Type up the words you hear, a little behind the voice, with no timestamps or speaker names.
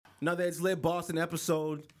Another It's Lit Boston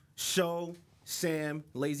episode. Show. Sam,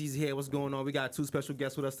 Lazy's here. What's going on? We got two special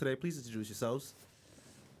guests with us today. Please introduce yourselves.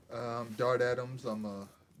 Dart Adams. I'm a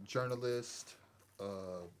journalist.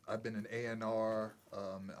 I've been an A&R.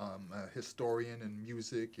 I'm a historian in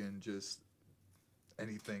music and just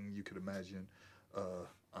anything you could imagine.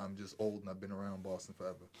 I'm just old and I've been around Boston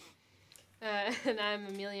forever. And I'm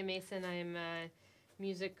Amelia Mason. I'm a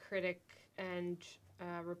music critic and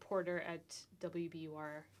reporter at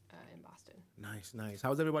WBUR in Boston. Nice. How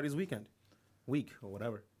was everybody's weekend? Week or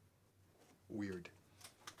whatever. Weird.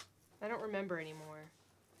 I don't remember anymore.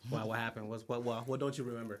 Wow, what happened? What don't you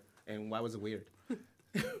remember? And why was it weird?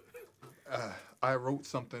 I wrote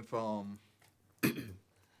something for who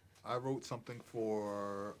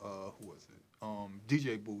was it?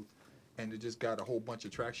 DJ Booth, and it just got a whole bunch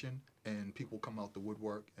of traction, and people come out the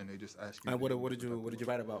woodwork, and they just ask you. And what did you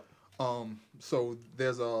write about? So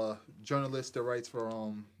there's a journalist that writes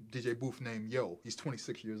for DJ Booth named Yo. He's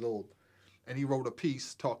 26 years old, and he wrote a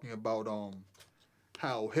piece talking about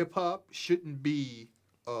how hip hop shouldn't be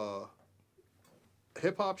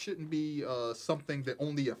something that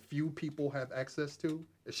only a few people have access to.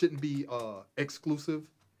 It shouldn't be exclusive.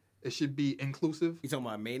 It should be inclusive. You talking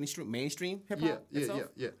about mainstream hip hop? Yeah. What do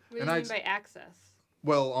you And mean by access?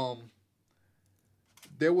 Well,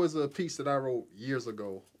 there was a piece that I wrote years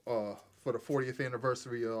ago for the 40th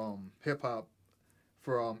anniversary of hip hop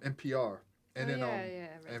for NPR, and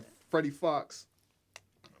and Freddie Fox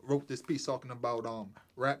wrote this piece talking about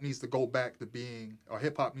rap needs to go back to being, or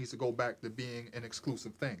hip hop needs to go back to being an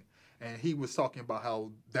exclusive thing, and he was talking about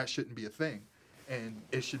how that shouldn't be a thing, and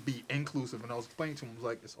it should be inclusive. And I was explaining to him, I was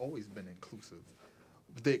like, it's always been inclusive.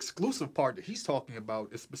 The exclusive part that he's talking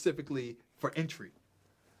about is specifically for entry,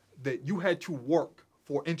 that you had to work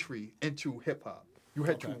for entry into hip hop. You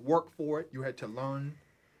had to work for it. You had to learn.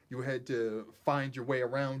 You had to find your way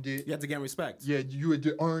around it. You had to gain respect. Yeah, you had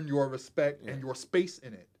to earn your respect and your space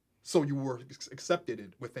in it, so you were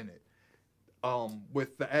accepted within it.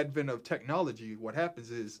 With the advent of technology, what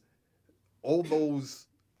happens is all those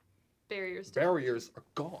barriers are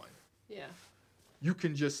gone. Yeah. You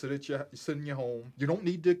can just sit in your home. You don't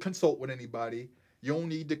need to consult with anybody. You don't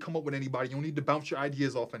need to come up with anybody. You don't need to bounce your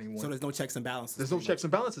ideas off anyone. So there's no checks and balances. There's no checks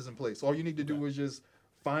and balances in place. All you need to do is just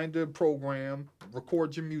find a program,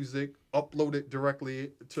 record your music, upload it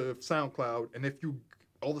directly to SoundCloud, and if you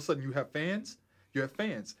all of a sudden you have fans, you have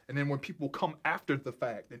fans. And then when people come after the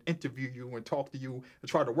fact and interview you and talk to you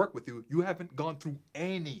and try to work with you, you haven't gone through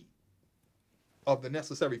any of the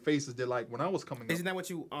necessary phases that, like, when I was coming up. Isn't that what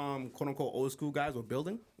you quote unquote old school guys were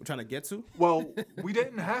building? We're trying to get to? Well, we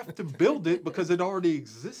didn't have to build it because it already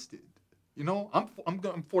existed. You know,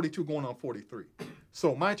 I'm 42 going on 43.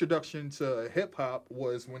 So my introduction to hip hop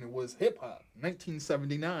was when it was hip hop,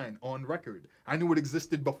 1979 on record. I knew it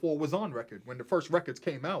existed before it was on record. When the first records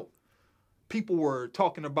came out, people were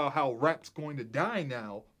talking about how rap's going to die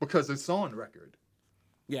now because it's on record.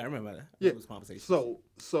 Yeah, I remember that. Yeah. Those conversations.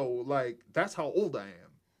 So like that's how old I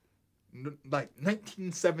am. Like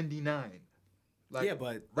 1979. Like, yeah,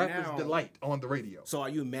 but Rapper's now, Delight on the radio. So are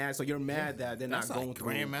you mad? So you're mad that they're not going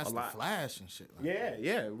through Grandmaster a lot. Flash and shit. Like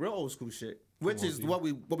Yeah, real old school shit. Which is what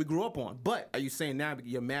we grew up on. But are you saying now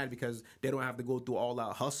you're mad because they don't have to go through all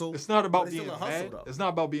that hustle? It's not about But it's being still a hustle, mad. though. It's not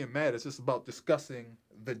about being mad. It's just about discussing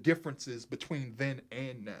the differences between then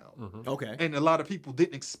and now. Okay. And a lot of people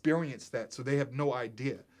didn't experience that, so they have no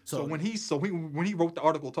idea. So when he wrote the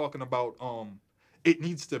article talking about it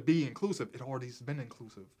needs to be inclusive, it already's been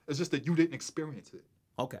inclusive. It's just that you didn't experience it.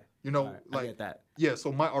 Okay. You know, All right, like I get that. Yeah,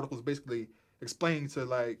 so my article is basically explaining to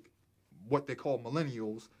like what they call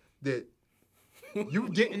millennials that you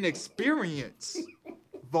didn't experience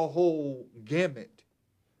the whole gamut.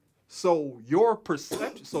 So your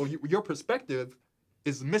perspective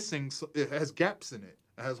is missing. So it has gaps in it.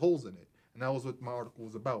 It has holes in it, and that was what my article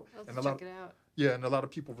was about. Let's check it out. Yeah, and a lot of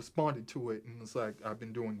people responded to it, and it's like I've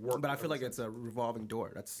been doing work. But I feel like it's a revolving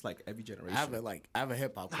door. That's like every generation. I have a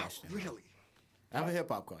hip hop question. Really? I have a hip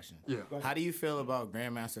hop question. Yeah. How do you feel about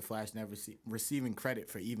Grandmaster Flash never receiving credit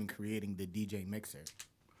for even creating the DJ mixer?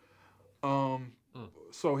 So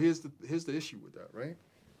here's the issue with that, right?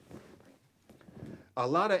 A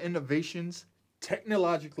lot of innovations,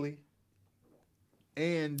 technically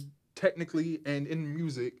and in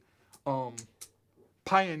music,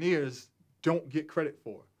 pioneers don't get credit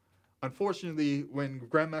for. Unfortunately, when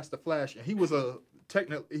Grandmaster Flash, and he was a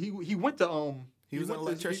he went to He was an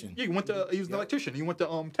electrician. He was an electrician. He went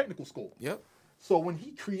to technical school. Yep. So when he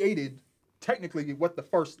created technically what the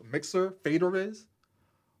first mixer fader is,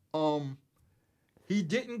 he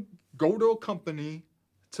didn't go to a company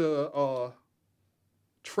to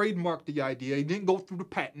trademarked the idea. He didn't go through the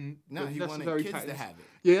patent. No, he wanted kids to have it.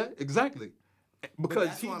 Yeah, exactly. Because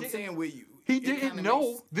that's what I'm saying with you. He didn't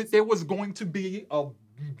know that there was going to be a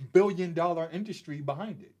billion-dollar industry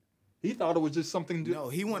behind it. He thought it was just something. No,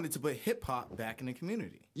 he wanted to put hip hop back in the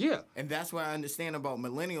community. Yeah, and that's what I understand about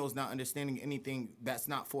millennials not understanding anything that's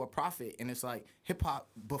not for profit. And it's like hip hop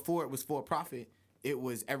before it was for profit, it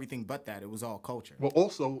was everything but that. It was all culture. Well,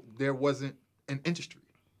 also there wasn't an industry.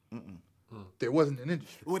 There wasn't an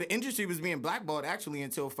industry. Well, the industry was being blackballed actually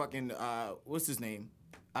until fucking what's his name?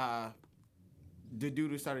 The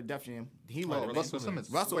dude who started Def Jam, he let him Russell in.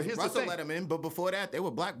 Simmons. Russell let him in, but before that, they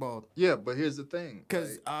were blackballed. Yeah, but here's the thing.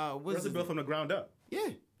 Because was it built from the ground up? Yeah.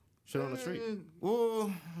 Shit on the street.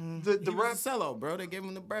 Well, the he rap was a sellout, bro. They gave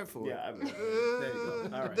him the bread for it. Yeah, I mean, there you go.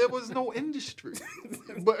 All right. There was no industry.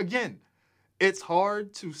 But again, it's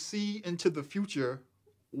hard to see into the future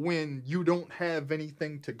when you don't have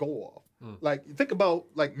anything to go off. Like, think about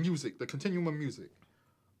like music, the continuum of music.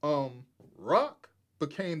 Rock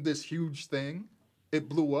became this huge thing. It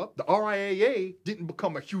blew up. The RIAA didn't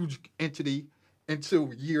become a huge entity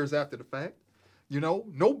until years after the fact. You know,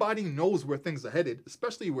 nobody knows where things are headed,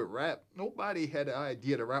 especially with rap. Nobody had an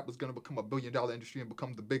idea that rap was going to become a billion-dollar industry and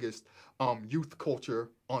become the biggest youth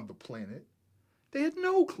culture on the planet. They had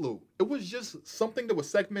no clue. It was just something that was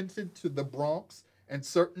segmented to the Bronx and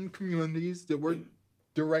certain communities that were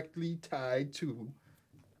directly tied to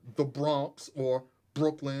the Bronx or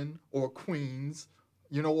Brooklyn or Queens,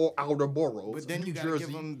 you know, or outer boroughs. But then New you gotta Jersey.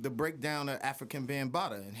 give him the breakdown of African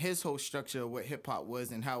Bambaataa and his whole structure of what hip hop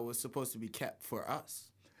was and how it was supposed to be kept for us.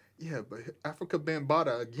 Yeah, but Africa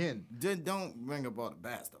Bambaataa again. Then don't bring up all the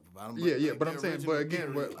bad stuff about him. Yeah, but I'm saying, but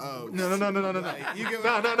again, no. Like, you get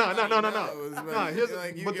what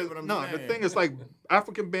I'm saying. The thing is, like,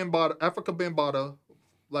 Africa Bambaataa,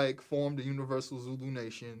 like, formed the Universal Zulu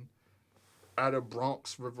Nation out of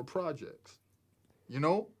Bronx River Projects. You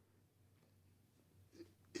know,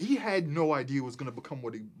 he had no idea it was going to become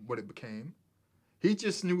what it became. He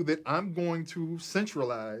just knew that I'm going to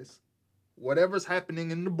centralize whatever's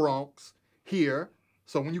happening in the Bronx here.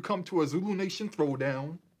 So when you come to a Zulu Nation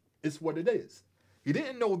throwdown, it's what it is. He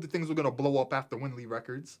didn't know that things were going to blow up after Winley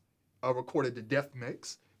Records recorded the Death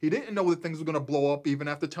Mix. He didn't know that things were going to blow up even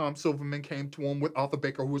after Tom Silverman came to him with Arthur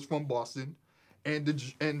Baker, who was from Boston, and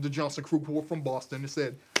the Johnson Crew, who were from Boston, and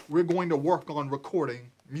said, we're going to work on recording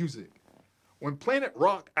music. When Planet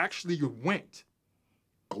Rock actually went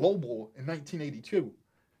global in 1982,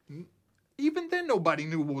 even then nobody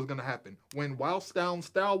knew what was going to happen. When Wild Style and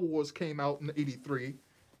Style Wars came out in 83,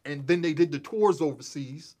 and then they did the tours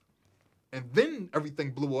overseas, and then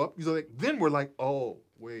everything blew up, then we're like, oh,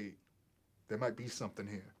 wait, there might be something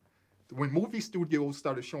here. When movie studios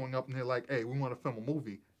started showing up and they're like, hey, we want to film a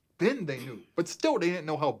movie, then they knew. But still, they didn't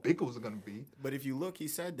know how big it was going to be. But if you look, he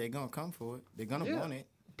said they're going to come for it. They're going to want it.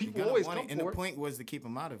 People always come for it. And the point was to keep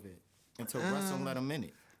him out of it until Russell let him in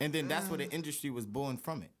it. And then that's where the industry was born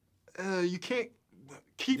from it. You can't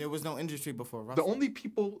keep... There was no industry before Russell. The only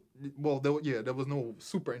people... Well, there was no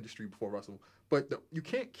super industry before Russell. But you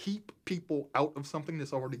can't keep people out of something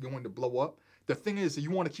that's already going to blow up. The thing is,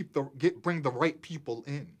 you want to bring the right people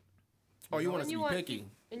in. Oh, you want us to be picky.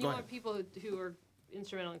 And you want people who are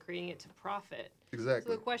instrumental in creating it to profit. Exactly.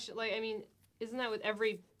 So the question, like, I mean, isn't that with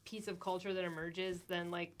every piece of culture that emerges, then,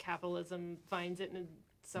 like, capitalism finds it and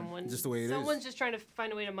someone's just trying to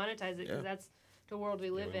find a way to monetize it because that's the world we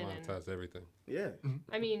live in. Monetize everything. Yeah.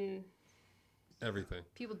 I mean... Everything.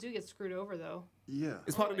 People do get screwed over, though. Yeah.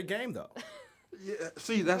 It's part of the game, though. Yeah,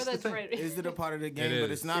 see, that's the thing. Right. Is it a part of the game? But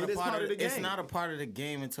it's not a part of the game. It's not a part of the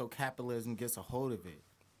game until capitalism gets a hold of it.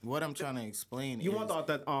 What I'm trying to explain is... You want the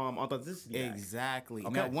authenticity. Exactly.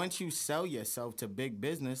 Okay. Now, once you sell yourself to big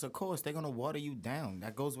business, of course, they're going to water you down.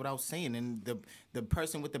 That goes without saying. And the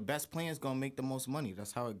person with the best plan is going to make the most money.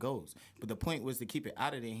 That's how it goes. But the point was to keep it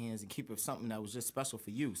out of their hands and keep it something that was just special for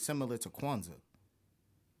you, similar to Kwanzaa.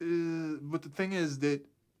 But the thing is that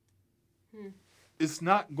it's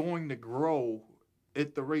not going to grow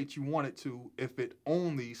at the rate you want it to if it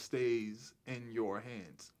only stays in your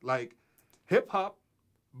hands. Like, hip-hop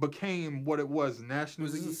became what it was nationally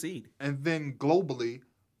It was a seed. and then globally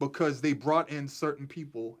because they brought in certain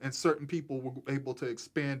people and certain people were able to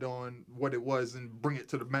expand on what it was and bring it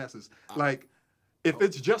to the masses. Like, if it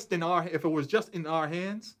was just in our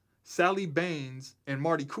hands, Sally Baines and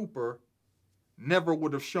Marty Cooper never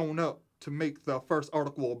would have shown up to make the first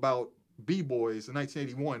article about B-boys in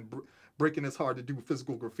 1981 breaking it's hard to do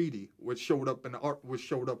physical graffiti, which showed up in the art,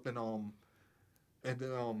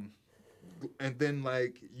 and then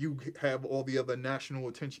like you have all the other national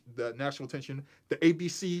attention, the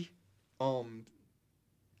ABC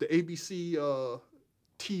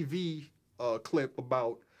TV clip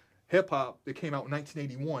about hip hop that came out in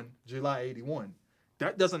 1981, July 81.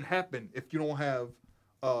 That doesn't happen if you don't have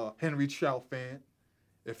Henry Chalfant,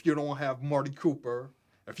 if you don't have Marty Cooper,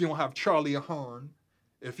 if you don't have Charlie Ahern,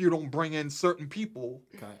 if you don't bring in certain people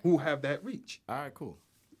who have that reach. All right, cool.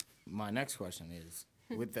 My next question is,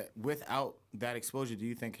 without that exposure, do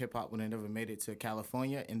you think hip-hop would have never made it to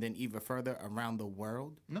California and then even further around the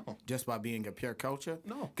world? No. Just by being a pure culture?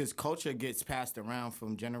 No. Because culture gets passed around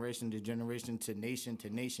from generation to generation to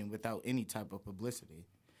nation without any type of publicity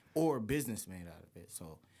or business made out of it.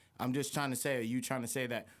 So I'm just trying to say, are you trying to say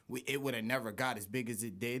that it would have never got as big as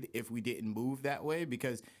it did if we didn't move that way?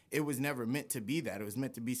 Because it was never meant to be that. It was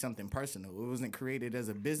meant to be something personal. It wasn't created as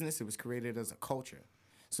a business. It was created as a culture.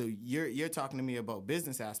 So you're talking to me about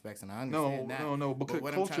business aspects, and I understand that. No. But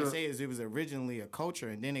what I'm trying to say is it was originally a culture,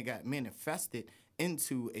 and then it got manifested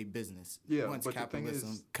into a business. Yeah, once but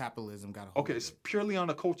capitalism got a hold of it. Okay, it's purely on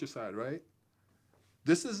the culture side, right?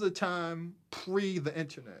 This is a time pre the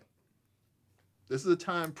internet. This is a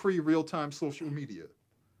time pre-real-time social media.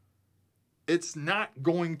 It's not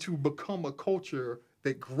going to become a culture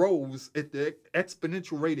that grows at the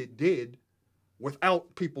exponential rate it did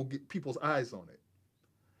without people's eyes on it.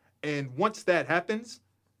 And once that happens,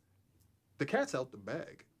 the cat's out the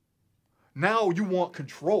bag. Now you want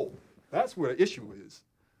control. That's where the issue is.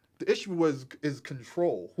 The issue is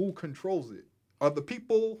control. Who controls it? Are the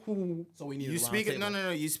people who... So we need you speak of,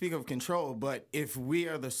 No. You speak of control, but if we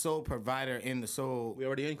are the sole provider and the sole... We're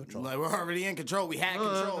already in control. Like, we're already in control. We had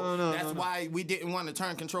control. That's why we didn't want to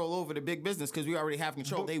turn control over to big business, because we already have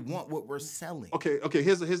control. They want what we're selling. Okay.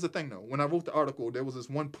 Here's the thing, though. When I wrote the article, there was this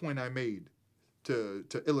one point I made to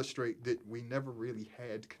illustrate that we never really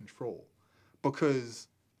had control, because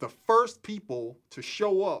the first people to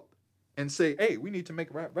show up and say, hey, we need to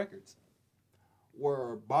make rap records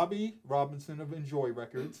were Bobby Robinson of Enjoy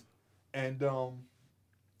Records and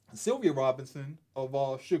Sylvia Robinson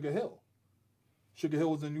of Sugar Hill. Sugar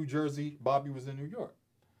Hill was in New Jersey, Bobby was in New York.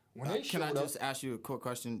 Can I just ask you a quick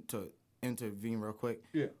question to intervene real quick?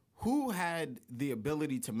 Yeah. Who had the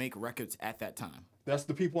ability to make records at that time? That's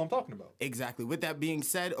the people I'm talking about. Exactly. With that being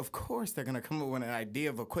said, of course they're going to come up with an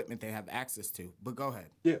idea of equipment they have access to. But go ahead.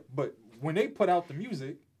 Yeah, but when they put out the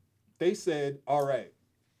music, they said, all right,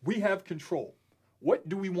 we have control. What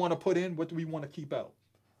do we want to put in? What do we want to keep out?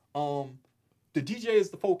 The DJ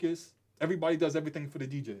is the focus. Everybody does everything for the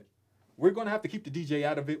DJ. We're going to have to keep the DJ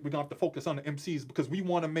out of it. We're going to have to focus on the MCs because we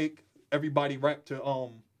want to make everybody rap to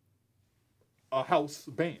a house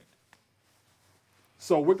band.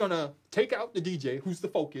 So we're going to take out the DJ, who's the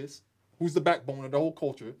focus, who's the backbone of the whole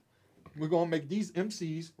culture. We're going to make these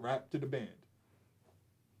MCs rap to the band.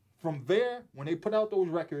 From there, when they put out those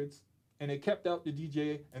records and they kept out the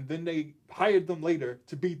DJ and then they hired them later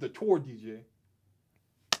to be the tour DJ,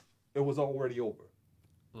 it was already over.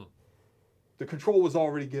 The control was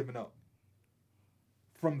already given up.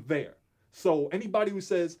 From there. So anybody who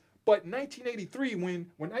says, but 1983, when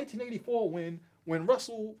 1984, when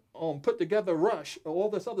Russell put together Rush, all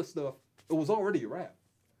this other stuff, it was already a rap.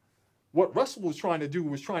 What Russell was trying to do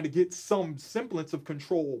was trying to get some semblance of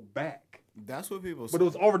control back. That's what people say. But it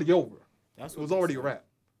was already over. It was already a rap.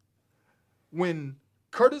 When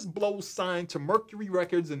Curtis Blow signed to Mercury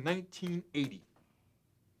Records in 1980,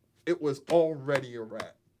 it was already a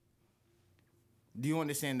rap. Do you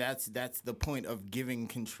understand that's the point of giving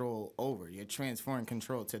control over? You're transferring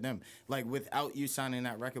control to them. Like, without you signing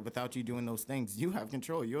that record, without you doing those things, you have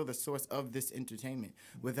control. You're the source of this entertainment.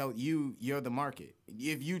 Without you, you're the market.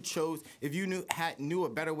 If you knew a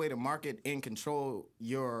better way to market and control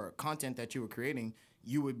your content that you were creating,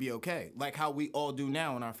 you would be okay. Like how we all do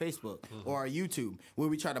now on our Facebook or our YouTube, where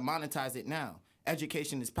we try to monetize it now.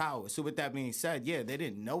 Education is power. So with that being said, yeah, they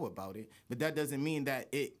didn't know about it, but that doesn't mean that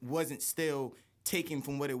it wasn't still taken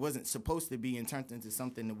from what it wasn't supposed to be and turned into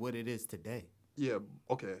something to what it is today. Yeah,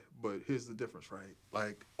 okay, but here's the difference, right?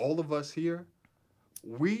 Like, all of us here,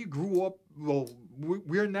 we grew up,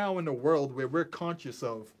 we're now in a world where we're conscious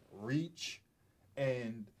of reach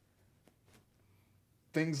and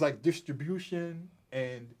things like distribution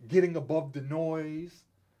and getting above the noise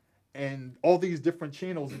and all these different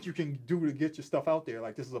channels that you can do to get your stuff out there.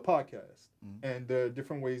 Like, this is a podcast. And there are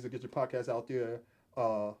different ways to get your podcast out there,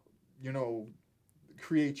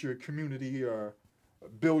 create your community or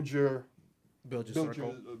build your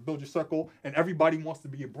circle, and everybody wants to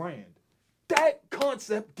be a brand. That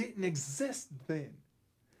concept didn't exist then.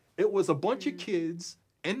 It was a bunch of kids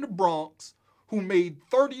in the Bronx who made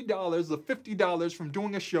 $30 or $50 from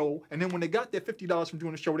doing a show, and then when they got their $50 from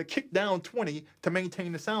doing a show, they kicked down $20 to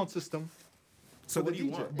maintain the sound system, So what do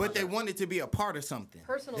you want? But they wanted to be a part of something.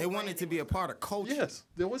 Personal they wanted to be a part of culture. Yes,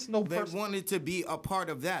 there was no. They wanted to be a part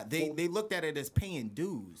of that. They looked at it as paying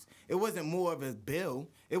dues. It wasn't more of a bill.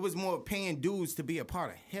 It was more paying dues to be a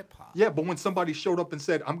part of hip hop. Yeah, but when somebody showed up and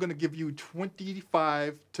said, "I'm going to give you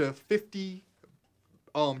 25 to 50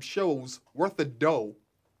 shows worth of dough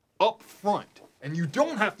up front, and you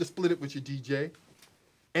don't have to split it with your DJ,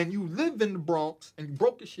 and you live in the Bronx and you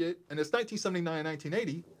broke your shit, and it's 1979,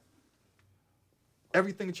 1980."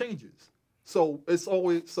 Everything changes. So that's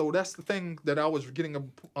the thing that I was getting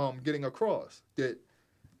across, that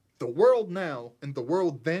the world now and the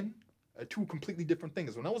world then are two completely different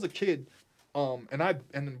things. When I was a kid,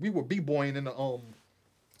 and we were b-boying in the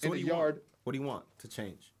yard. What do you want to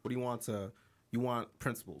change? What do you want to? You want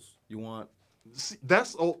principles. You want. See,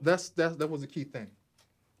 that was the key thing.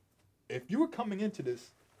 If you were coming into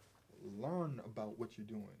this, learn about what you're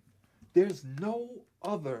doing. There's no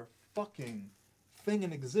other fucking thing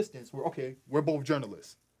in existence where, okay, we're both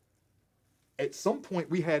journalists. At some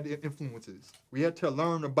point, we had influences. We had to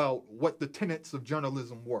learn about what the tenets of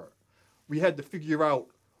journalism were. We had to figure out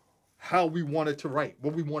how we wanted to write,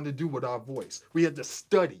 what we wanted to do with our voice. We had to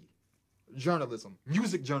study journalism,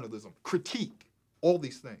 music journalism, critique, all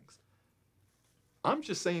these things. I'm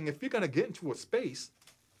just saying, if you're going to get into a space,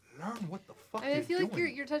 learn what the fuck you're doing. I feel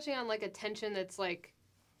like you're touching on like a tension that's like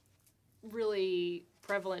really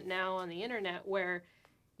prevalent now on the internet, where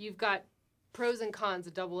you've got pros and cons,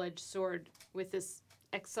 a double-edged sword with this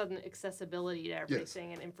sudden accessibility to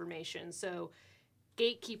everything and information. So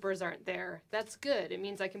gatekeepers aren't there. That's good. It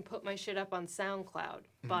means I can put my shit up on SoundCloud.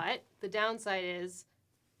 Mm-hmm. But the downside is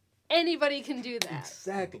anybody can do that.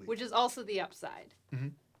 Exactly. Which is also the upside. Mm-hmm.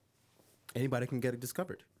 Anybody can get it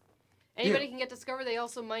discovered. Anybody can get discovered. They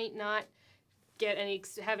also might not have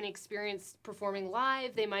any experience performing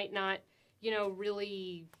live. They might not,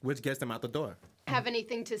 really... Which gets them out the door. Have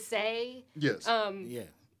anything to say. Yes.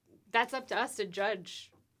 That's up to us to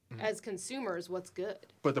judge as consumers what's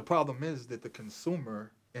good. But the problem is that the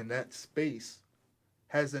consumer in that space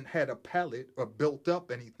hasn't had a palate or built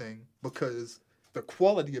up anything, because the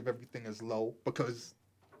quality of everything is low, because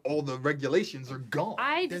all the regulations are gone.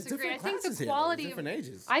 I disagree. I think the quality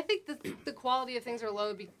the quality of things are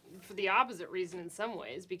low for the opposite reason in some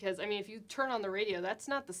ways, because if you turn on the radio, that's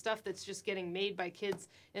not the stuff that's just getting made by kids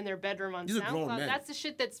in their bedroom on SoundCloud. That's the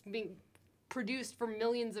shit that's being produced for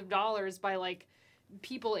millions of dollars by like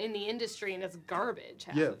people in the industry, and it's garbage.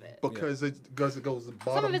 Half of it. Because it goes bottom.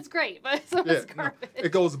 Some of it's great, but some of it's garbage. No,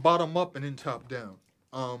 it goes bottom up and then top down.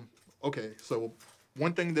 Okay, so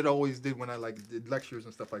one thing that I always did when I did lectures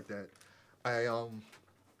and stuff like that,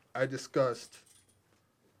 I discussed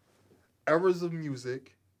eras of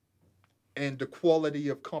music and the quality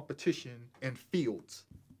of competition in fields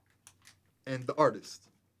and the artists.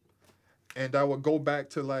 And I would go back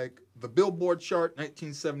to the Billboard chart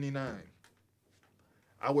 1979.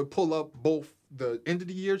 I would pull up both the end of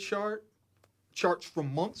the year charts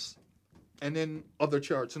from months, and then other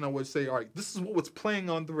charts, and I would say, all right, this is what was playing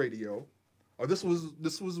on the radio, or these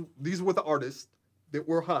were the artists that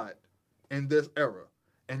were hot in this era.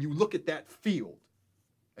 And you look at that field,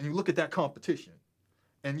 and you look at that competition,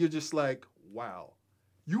 and you're just like, wow,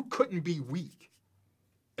 you couldn't be weak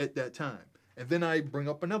at that time. And then I bring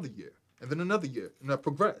up another year, and then another year, and I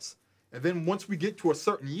progress. And then once we get to a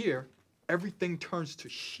certain year, everything turns to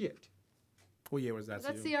shit. What year was that?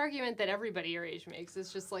 That's the argument that everybody your age makes.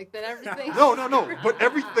 It's just like that everything... No. But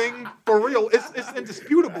everything, for real, it's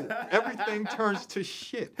indisputable. Everything turns to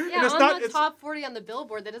shit. Yeah, and it's not top 40 on the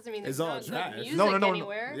Billboard, that doesn't mean it's all trash. Music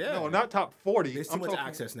anywhere. Yeah. No, not top 40. There's too much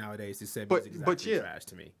access nowadays to say music is actually trash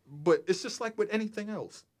to me. But it's just like with anything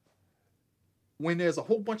else. When there's a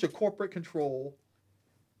whole bunch of corporate control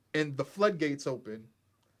and the floodgates open,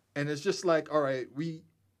 and it's just like, all right,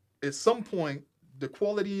 at some point, the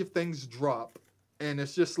quality of things drop, and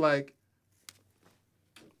it's just like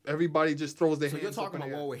everybody just throws their hands up. So you're talking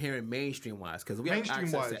about what we're hearing mainstream-wise, because we have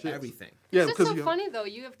access to everything. Yeah, it's just so funny, though.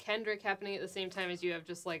 You have Kendrick happening at the same time as you have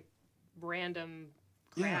just, random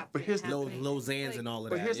crap. Yeah, but here's Lil Xans and all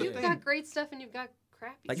of that. You've got great stuff, and you've got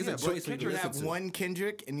crappy it's a choice when you have one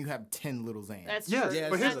Kendrick, and you have 10 Little Xans. That's true.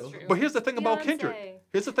 Yes, but here's the thing about Kendrick.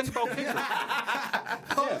 Here's the thing about Kendrick.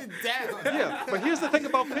 Hold it down. Yeah, but here's the thing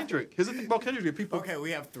about Kendrick. That people... Okay,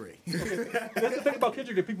 we have 3. That's the thing about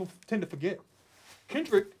Kendrick that people tend to forget.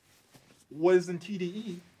 Kendrick was in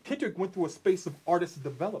TDE. Kendrick went through a space of artist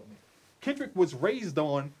development. Kendrick was raised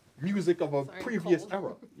on music of a previous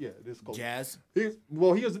era. Yeah, it is cold. Jazz? He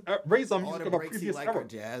was raised on music of a previous era.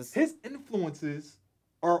 Jazz. His influences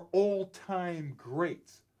are all-time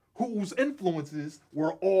greats whose influences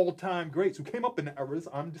were all-time greats, who came up in the eras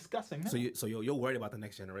I'm discussing now. So you're worried about the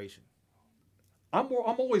next generation. I'm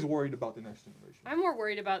always worried about the next generation. I'm more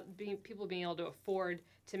worried about people being able to afford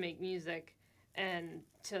to make music and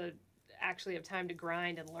to actually have time to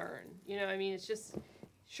grind and learn. You know, I mean, it's just,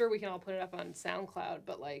 sure, we can all put it up on SoundCloud,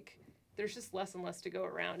 but like, there's just less and less to go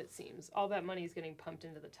around, it seems. All that money is getting pumped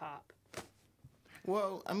into the top.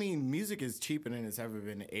 Well, I mean, music is cheaper than it's ever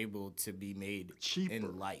been able to be made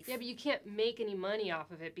in life. Yeah, but you can't make any money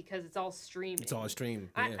off of it because it's all streaming. It's all streaming.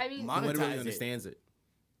 I Yeah. mean, Nobody really Monetize understands it.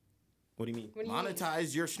 What do you mean? What do you mean?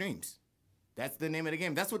 Monetize your streams. That's the name of the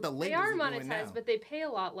game. That's what the labels They are doing monetized, now. but they pay a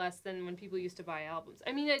lot less than when people used to buy albums.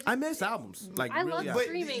 I mean, I miss albums. Like I really. love But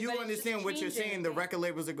streaming, you but it's understand just what you're changing. saying. The record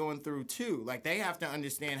labels are going through too. Like they have to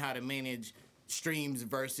understand how to manage streams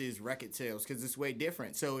versus record sales because it's way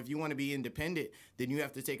different. So if you want to be independent, then you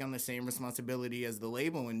have to take on the same responsibility as the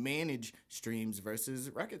label and manage streams versus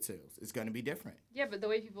record sales. It's going to be different. Yeah, but the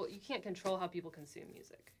way you can't control how people consume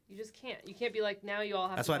music. You just can't. You can't be like, now you all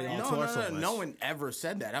have That's to why buy they all it. tour so much. No one ever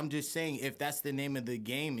said that. I'm just saying if that's the name of the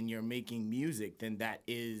game and you're making music, then that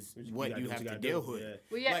is what you have to deal with. Yeah.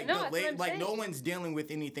 Well, yeah, like no, that's what I'm like no saying. one's dealing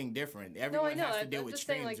with anything different. No, Everyone I know. has to deal I'm with just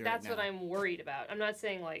saying, streams like, that's right what now. I'm worried about. I'm not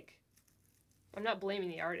saying, like, I'm not blaming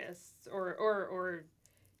the artists or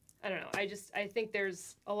I don't know. I think there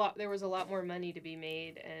was a lot more money to be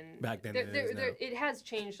made, and Back then than it is now. it has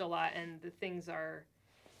changed a lot, and the things are,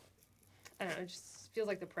 I don't know, it just feels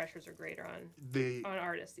like the pressures are greater on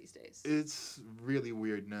artists these days. It's really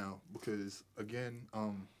weird now because again,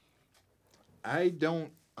 I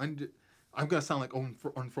don't I'm gonna sound like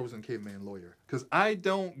unfrozen caveman lawyer because I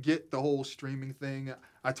don't get the whole streaming thing.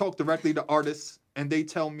 I talk directly to artists and they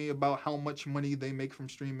tell me about how much money they make from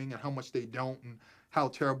streaming and how much they don't and how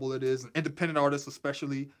terrible it is. And independent artists,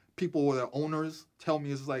 especially people with their owners, tell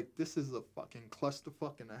me it's like this is a fucking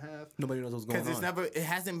clusterfuck and a half. Nobody knows what's going on. Because it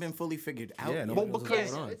hasn't been fully figured out. Yeah, yet. nobody knows what's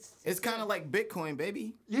because- going on. It's kind of like Bitcoin,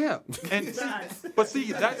 baby. Yeah, and but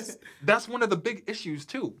see that's one of the big issues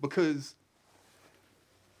too because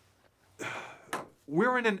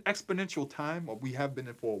we're in an exponential time, or we have been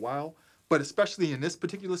in for a while, but especially in this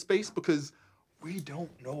particular space because we don't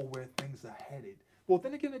know where things are headed. Well,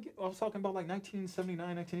 then again, I was talking about like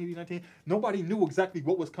 1979, 1980, nobody knew exactly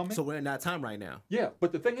what was coming. So we're in that time right now. Yeah,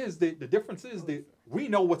 but the thing is, the difference is that we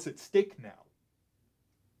know what's at stake now.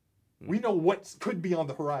 We know what could be on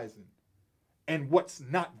the horizon and what's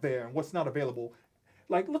not there and what's not available.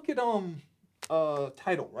 Like, look at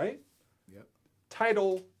Tidal, right? Yep.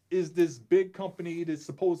 Tidal is this big company that's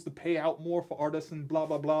supposed to pay out more for artists and blah,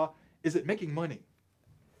 blah, blah. Is it making money?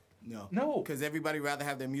 No. Because everybody rather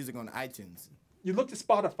have their music on iTunes. You look at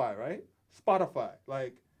Spotify, right? Spotify,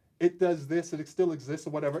 like, it does this, it still exists or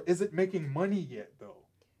whatever. Is it making money yet, though?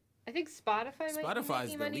 I think Spotify might be Spotify's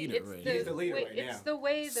making the money. leader It's right the, now. He's the leader way, right it's now. the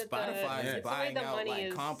way that Spotify it's is the way buying the out money like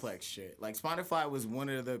is. complex shit. Like Spotify was one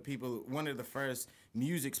of the first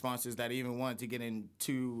music sponsors that even wanted to get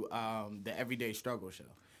into the Everyday Struggle show.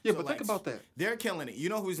 Yeah, So, but like, think about that. They're killing it. You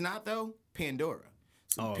know who's not though? Pandora.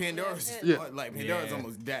 So Oh. Pandora's Yeah. Pandora's Yeah.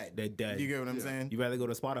 almost dead. They're dead. You get what I'm saying? You rather go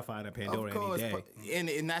to Spotify than Pandora Of course, any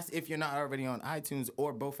day. and that's if you're not already on iTunes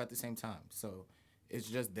or both at the same time. So it's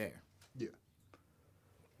just there. Yeah.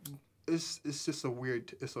 It's just a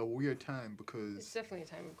weird time because It's definitely a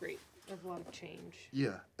time of a lot of change.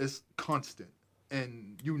 yeah, it's constant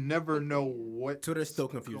and you never know what Twitter still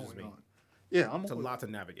confuses me. Yeah, I'm It's a lot to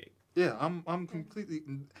navigate. Yeah, I'm completely.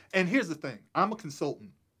 And here's the thing: I'm a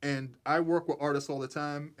consultant, and I work with artists all the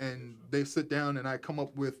time, and they sit down, and I come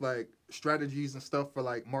up with like strategies and stuff for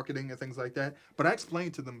like marketing and things like that. But I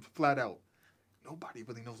explain to them flat out, nobody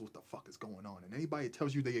really knows what the fuck is going on, and anybody that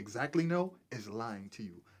tells you they exactly know is lying to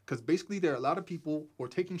you. Because basically, there are a lot of people who are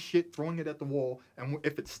taking shit, throwing it at the wall, and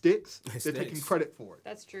if it sticks, they're taking credit for it.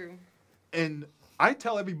 That's true. And I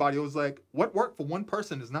tell everybody, it was like, what worked for one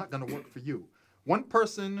person is not going to work for you. One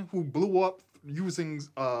person who blew up using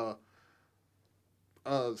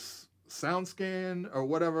SoundScan or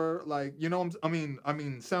whatever, like, you know, I mean,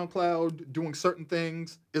 SoundCloud doing certain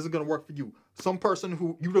things isn't going to work for you. Some person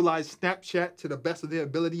who utilized Snapchat to the best of their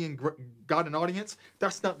ability and got an audience,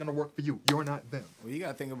 that's not going to work for you. You're not them. Well, you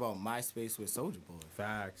gotta think about MySpace with Soulja Boy.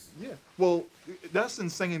 Facts. Yeah. Well, that's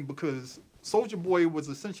insane because Soulja Boy was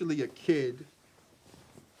essentially a kid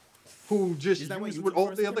who just Is that when used YouTube what all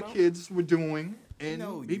first the came other out? kids were doing, and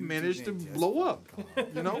No, he YouTube managed to didn't just blow up.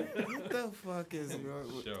 You know? What the fuck is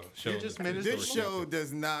wrong with You just managed This to show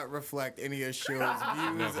does not reflect any of Show's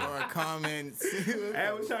views or comments.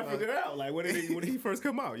 I was trying to figure it out. Like, when did he first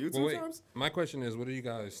come out? YouTube Well, wait. times? My question is, what do you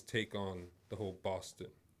guys take on the whole Boston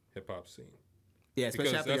hip hop scene? Yeah,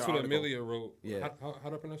 especially because after that's your what article. Amelia wrote. Yeah. How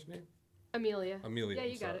do I pronounce your name? Amelia. Amelia. Yeah, I'm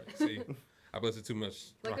you got sorry. it. See, I listened too much.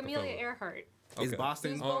 Like Rockefeller. Amelia Earhart. Is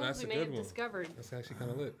Boston? Whose Oh, bones that's we a may good have one. discovered. That's actually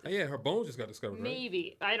kind of lit. Oh, yeah, her bones just got discovered, right?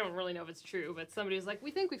 Maybe. I don't really know if it's true, but somebody was like, we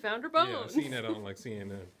think we found her bones. Yeah, I've seen that on like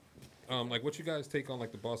CNN. Like, what you guys take on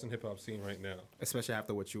like the Boston hip hop scene right now? Especially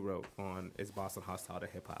after what you wrote on "Is Boston Hostile to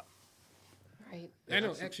Hip Hop?" Right. I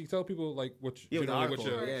know. Actually, tell people like what Yeah, the generally what article.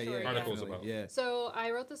 your Sure, article's definitely. about. Yeah. So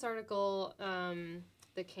I wrote this article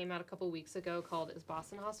that came out a couple weeks ago called "Is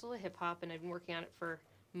Boston Hostile to Hip Hop?" and I've been working on it for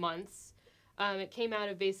months. It came out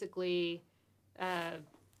of basically,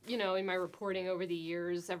 in my reporting over the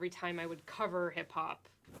years, every time I would cover hip hop,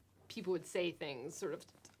 people would say things sort of,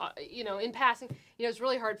 in passing. It's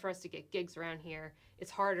really hard for us to get gigs around here.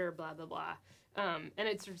 It's harder, blah blah blah. And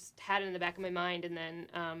I just had it in the back of my mind, and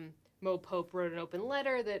then Mo Pope wrote an open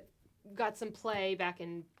letter that got some play back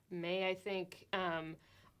in May, I think,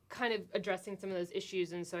 kind of addressing some of those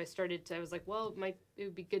issues. And so I was like, well, it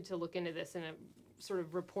would be good to look into this in a sort of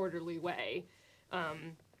reporterly way.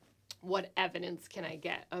 What evidence can I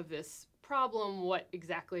get of this problem? What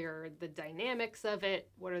exactly are the dynamics of it?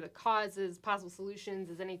 What are the causes, possible solutions?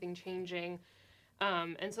 Is anything changing?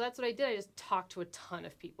 And so that's what I did. I just talked to a ton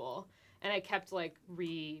of people, and I kept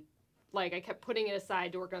I kept putting it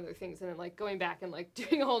aside to work on other things, and then like going back and like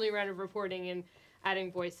doing a whole new round of reporting and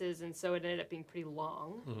adding voices, and so it ended up being pretty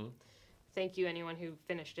long. Mm-hmm. Thank you, anyone who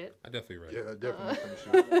finished it. I definitely read Yeah, it. definitely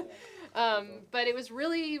finish it. But it was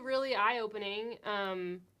really, really eye-opening.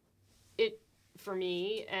 For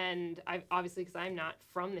me, and I obviously because I'm not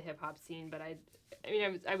from the hip hop scene, but I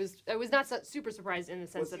was not super surprised in the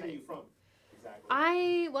sense that What scene are you from? Exactly.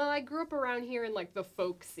 I grew up around here in like the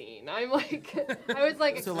folk scene. I was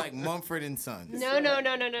like So like Mumford and Sons.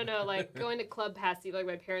 no, like going to Club Passy, like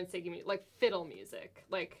my parents taking me like fiddle music,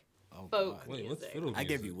 like Oh, folk God. Wait, what's music. fiddle I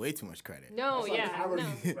give music? you way too much credit. No, That's like yeah, Tavern no.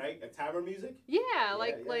 music, right? Like Tavern music. Yeah,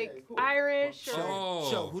 cool. Irish or Oh.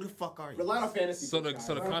 Show, who the fuck are you? A lot of fantasy. So the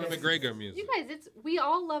Conor McGregor music. you guys. We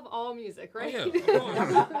all love all music, right? Oh,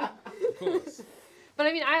 yeah, of course. But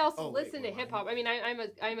I mean, I also Oh, wait, listen to what, hip hop. I mean,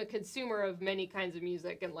 I'm a consumer of many kinds of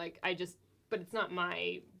music, and like but it's not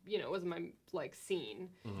my, it wasn't my like scene.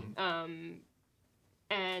 Mhm.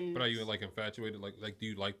 And But are you like infatuated? Like do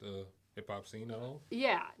you like the hip hop scene at all?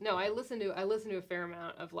 yeah, no, I listen to a fair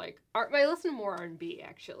amount of like art. I listen to more R&B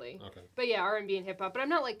actually. Okay. But yeah, R&B and hip hop. But I'm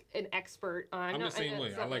not like an expert on. I'm the same way.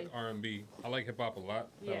 it's I not like R&B. I like hip hop a lot.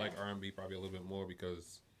 But Yeah. I like R&B probably a little bit more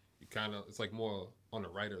because it's like more on the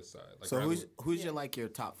writer's side. Like So rather- who's your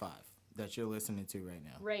top 5 that you're listening to right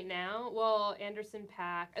now? right now. Well, Anderson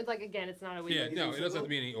 .Paak. It's like again, it's not always. Yeah, no, it doesn't have to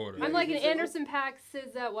be any order. I'm like an Is it Anderson .Paak.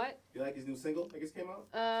 SZA. What? You like his new single that just came out?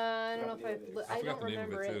 I don't know if I I forgot don't the name of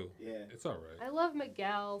remember it it. too. Yeah. It's all right. I love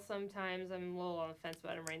Miguel sometimes. I'm a little on the fence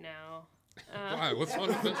about him right now. Why? What's on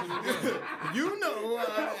the fence with Miguel? You know,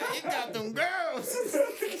 it got them girls.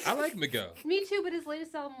 I like Miguel. Me too, but his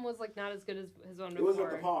latest album was like not as good as his one It before. was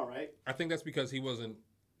up to par, right? I think that's because he wasn't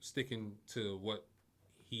sticking to what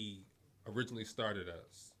he originally started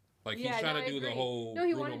as. Like Yeah, he's trying no, to I do the agree. whole No,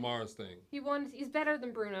 he Bruno wanted- Mars thing. He's better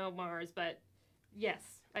than Bruno Mars, but yes,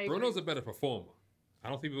 I agree. Bruno's a better performer. I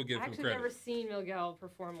don't think people give I him actually credit. never seen Miguel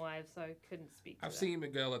perform live, so I couldn't speak to I've that. seen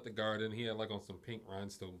Miguel at the Garden. He had like on some pink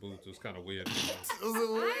rhinestone boots. It was kind of weird. It was a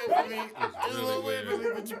little weird for me. It was a really little weird for me,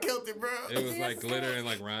 weird. but you killed it, bro. It was See, like that's glitter kinda- and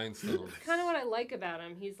like rhinestones. Kind of what I like about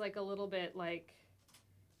him. He's like a little bit like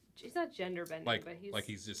he's not gender bending, Like but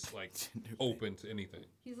he's just like open to anything.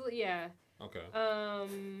 yeah. Okay. I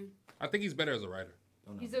I think he's better as a writer.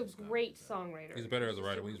 he's a great songwriter. He's better as a just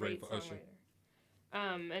writer when he's ready great for Usher. songwriter.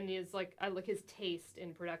 And he's like I like his taste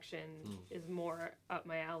in production is more up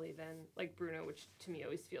my alley than like Bruno, which to me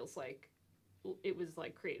always feels like it was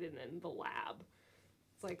like created in the lab.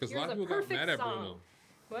 It's like Because a here's lot of a people got perfect mad at song. Bruno.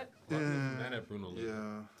 What? A lot of people mad at Bruno. lately.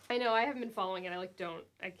 Yeah. I know I haven't been following it.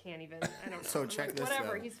 I can't even. I don't know. So I'm check like, this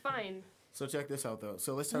whatever. out. He's fine. So check this out though.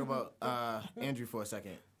 So let's talk about Andrew for a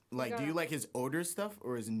second. Like, do you like his older stuff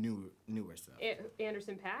or his newer stuff?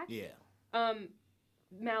 Anderson .Paak. Yeah.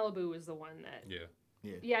 Malibu was the one that. Yeah.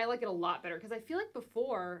 Yeah, I like it a lot better because I feel like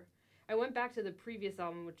before I went back to the previous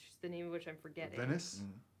album, which the name of which I'm forgetting. Venice.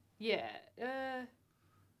 Yeah.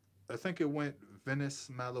 I think it went Venice,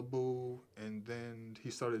 Malibu, and then he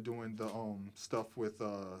started doing the stuff with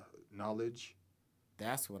Knowledge.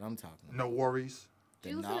 That's what I'm talking about. No Worries. Do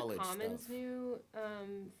The you listen to knowledge Common's stuff. new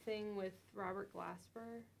thing with Robert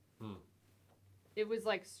Glasper? Hmm. It was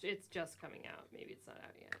like it's just coming out. Maybe it's not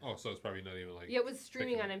out yet. Oh, so it's probably not even like. Yeah, it was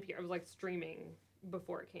streaming on picking NPR. It was like streaming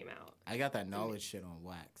before it came out. I got that knowledge shit on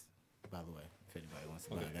wax, by the way. If anybody wants to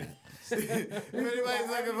buy that. If anybody's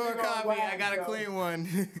looking for a copy, I got a clean one.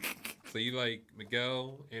 So you like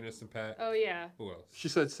Miguel, Anderson .Paak? Oh yeah. Who else? She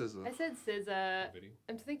said SZA. I said SZA. Video.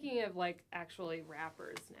 I'm thinking of like actually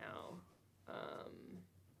rappers now.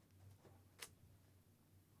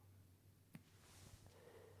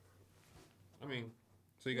 I mean,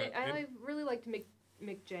 so you got. I really liked Mick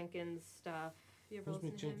Jenkins stuff. You ever Who's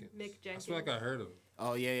listen Mick to him? Jenkins? Mick Jenkins. I feel like I heard of him.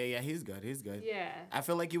 Oh yeah. He's good. Yeah. I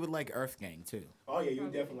feel like you would like Earth Gang too. Oh yeah, you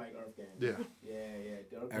Probably. definitely like Earth Gang. Yeah.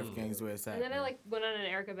 Yeah. Earth Gang's where it's at. And then I man. like went on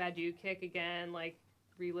an Erykah Badu kick again, like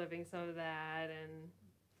reliving some of that, and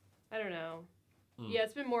I don't know. Yeah,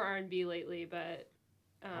 it's been more R&B lately, but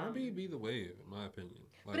R&B be the wave, in my opinion.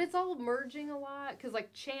 Like, but it's all merging a lot because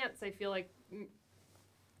like Chance, I feel like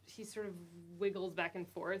he sort of wiggles back and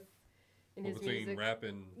forth in his between music. rap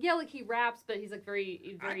and. Yeah, like he raps, but he's like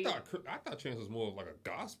very. I thought Chance was more of like a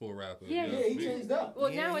gospel rapper. Yeah, you know yeah, what he I mean? changed up. Well,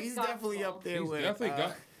 Yeah, now it's he's gospel. definitely up there He's with. definitely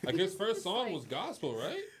like his first song like- was gospel,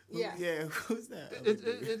 right? Yeah. Yeah, who's that?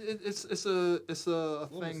 It's a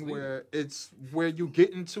What thing was where it's where you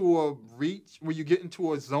get into a reach, where you get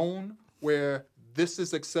into a zone where this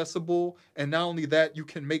is accessible, and not only that, you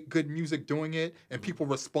can make good music doing it, and people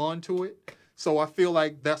respond to it. So I feel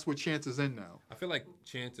like that's what Chance is in now. I feel like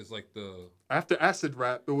Chance is like the. After Acid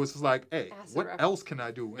Rap, it was like, hey, Acid what Rap. else can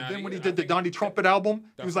I do? And Nah, then when he I did the think- Donnie Trumpet album, he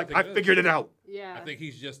That's was what like, I I think it is. figured it out. Yeah. I think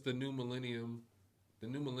he's just the new millennial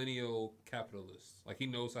capitalist. Like he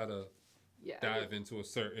knows how to Yeah. dive into a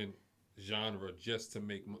certain genre just to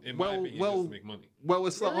make money. In Well- my opinion, well- just to make money. Well,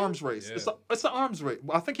 it's Really? an arms race. Yeah. It's an arms race.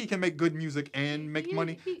 I think he can make good music and make He-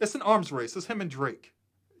 money. he- It's an arms race. It's him and Drake.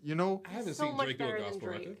 You know? I haven't so seen much Drake do a better than gospel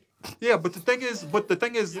Drake. record. Yeah, but the thing is,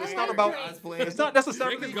 it's not about. It's not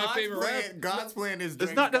necessarily. Drake is my favorite rapper. God's plan is.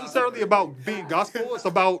 It's not necessarily about being gospel.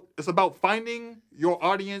 It's about finding your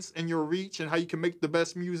audience and your reach and how you can make the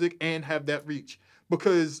best music and have that reach.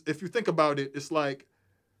 Because if you think about it, it's like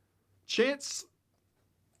Chance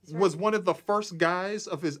He's right. was one of the first guys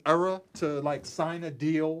of his era to like sign a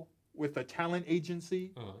deal with a talent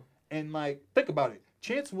agency. Uh-huh. And like, think about it.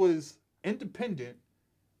 Chance was independent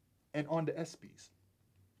and on the ESPYs.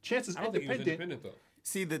 Chance is I don't think he was independent. independent though.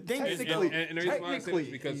 See, the thing is, Technically- though, And the reason why I say technically, this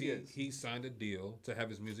is because he is. he signed a deal to have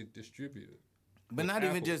his music distributed. but with not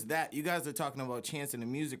even Apple. just that. You guys are talking about Chance in the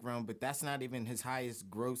music realm, but that's not even his highest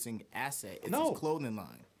grossing asset. It's No. his clothing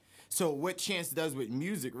line. So what Chance does with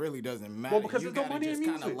music really doesn't matter. Well, because you there's no gotta money in just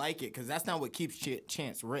kind of music. like it, because that's not what keeps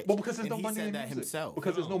Chance rich. Well, because there's and no he money said in that music. himself.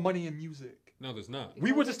 Because there's No. no money in music. No, there's not.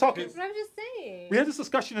 We were just talking. That's what I'm just saying. We had this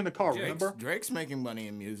discussion in the car. Yeah. Remember? Drake's making money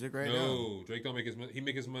in music right now. No, Drake don't make his money. He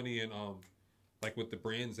make his money in like with the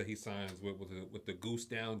brands that he signs with the Goose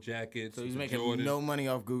Down jackets. So he's the making Jordans. no money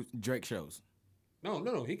off Drake shows.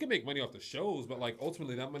 No. He can make money off the shows, but like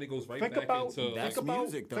ultimately that money goes right Think back about into. That's think about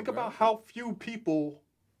music, though, think bro. about how few people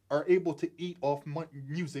are able to eat off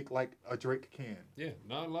music like a Drake can. Yeah,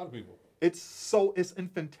 not a lot of people. It's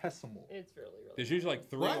infinitesimal. It's really. There's usually like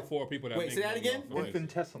 3 or What? 4 people that Wait, make say that money again? off of it.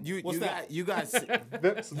 Infinitesimal. What's that? You guys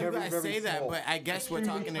That's You very, guys very say that, small. but I guess we're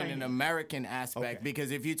Extremely talking in an tiny. American aspect Okay.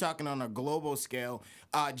 because if you're talking on a global scale,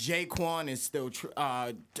 Jaquan is still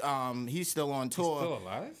he's still on tour. Still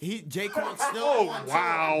alive? Jaquan's still Oh, on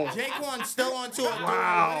wow. tour. Jaquan's still on tour.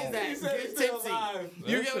 Wow. What is that? Get tipsy.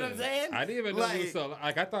 You get what I'm Listen, saying? I didn't even know he was Like, still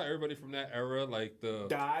like I thought everybody from that era, like the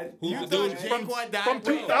Died. who's You the thought dude Jaquan died from with-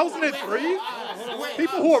 2003? Wait,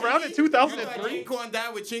 People who were around in Chingy? 2003? You thought Jaquan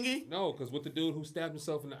died with Chingy? No, because with the dude who stabbed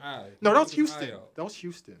himself in the eye. No, that was He took his eye Houston. out. That was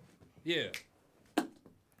Houston. Yeah,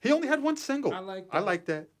 He only had one single. I like I that. like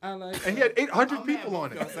that. I like. And he had 800 I'm people mad on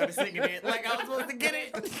because I it. started singing it like I was supposed to get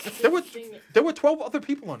it. There were 12 other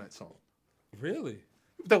people on that song. Really?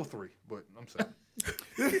 There were 3, but I'm saying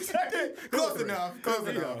Close enough. Close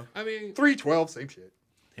enough. I mean, 3, 12, same shit.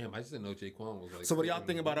 damn, I just didn't know Jaquan was like. So what do y'all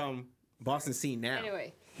think about Boston scene now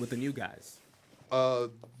Anyway, with the new guys?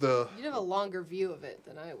 you'd have a longer view of it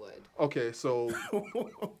than I would. Okay, so the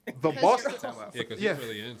 'Cause Boston. you're- Yeah, because Yeah, he's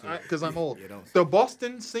really into it. because I'm old. You don't- The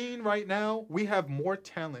Boston scene right now, we have more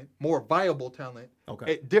talent, more viable talent,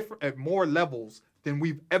 Okay. at more levels than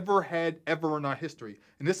we've ever had ever in our history,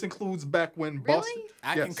 and this includes back when Boston. Really?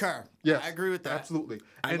 I Yes. concur. Yes, I agree with that. Absolutely.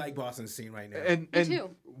 I And- like Boston's scene right now. And Me and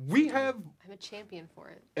too. we have I'm a champion for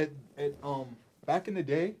it. at back in the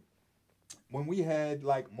day when we had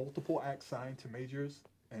like multiple acts signed to majors,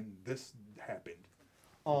 and this happened.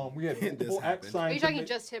 We had This multiple acts happened. signed. Are you to talking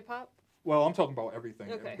just hip hop? Well, I'm talking about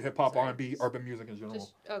everything: Okay, hip hop, sorry. R&B, urban music in general.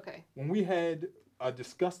 Just okay. When we had a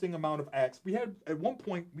disgusting amount of acts, we had at one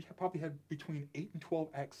point probably had between 8 and 12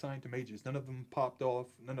 acts signed to majors. None of them popped off.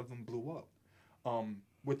 None of them blew up.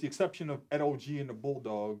 With the exception of Ed O.G. and the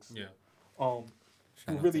Bulldogs. Yeah. Who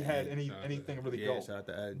Shout out really to had Ed. anything really yeah, go. shout out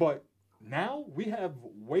to Ed. But now we have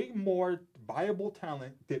way more viable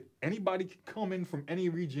talent that anybody could come in from any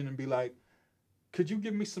region and be like, could you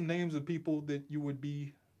give me some names of people that you would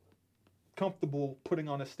be comfortable putting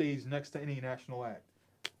on a stage next to any national act?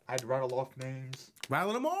 I'd rattle off names.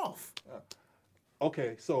 Rattling them off.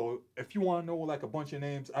 Okay, so if you want to know like a bunch of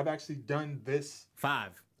names, I've actually done this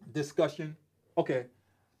 5. discussion. Okay,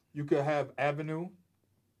 you could have Avenue.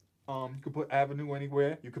 You could put Avenue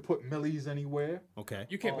anywhere. You could put Millie's anywhere. Okay.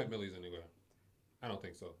 You can't put Millie's anywhere. I don't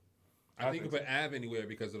think so. I think you can put Av anywhere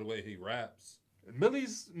because of the way he raps.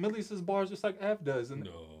 Millie's his bars just like Av does. And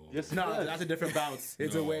No. yes, it No, does. that's a different bounce.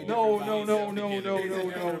 It's a way No, different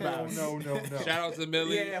no, bounce. no. Shout out to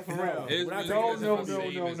Millie. Yeah, for real. His We're not music taking isn't no, the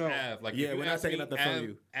same no, as no. Av. Like, Yeah, if you we're not ask taking me, nothing from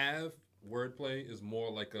you. Av wordplay is more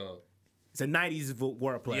like a It's a 90s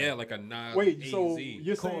wordplay. yeah, like a Nas. Wait, AZ. so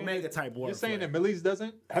you're Cole saying Omega type wordplay. you're saying that Millie's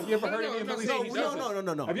doesn't? Have you ever No, heard no, any I'm of not Millie's? saying he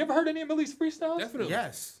doesn't. No. Have you ever heard any of Millie's freestyles? Definitely.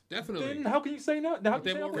 Yes. Definitely. Then how can you say no? How can you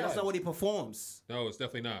they're say more no? That's not what he performs. No, it's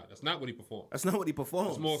definitely not. That's not what he performed. That's not what he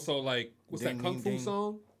performs. It's more so like what's Ding, that Kung ding, Fu ding.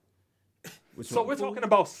 song? Which So one? we're talking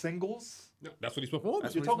about singles. No, that's what he's performing.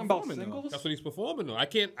 That's You're what he's talking about performing, though. singles. That's what he's performing though. I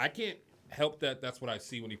can't help that. That's what I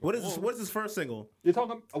see when he What performs. is his first single? You're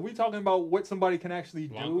talking. Are we talking about what somebody can actually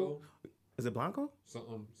Blanco? Is it Blanco?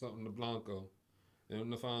 Something to Blanco.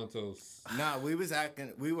 And the Fontos. Nah, we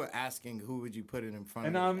were asking who would you put it in front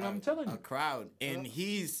And of I'm telling you. a crowd, and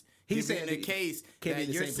he's He's saying saying the case can't be that in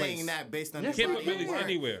the you're same saying place. that based on Yes, their Can't body put of Millie's work.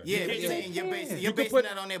 anywhere. Yeah, You but can't- you're saying you're You basing can put-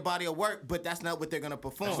 that on their body of work, but that's not what they're gonna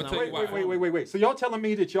perform. I'm gonna not tell you what- why. Wait. So y'all telling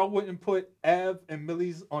me that y'all wouldn't put Av and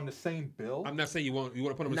Millie's on the same bill? I'm not saying you want to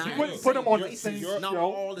put them in the Nah, same Put- bill. put 'em on the You're- same you're- Not show.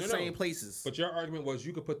 all the No, same no. places. But your argument was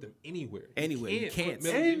you could put them anywhere. Anywhere. You can't. put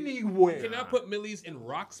Millie's Anywhere. You cannot put Millie's in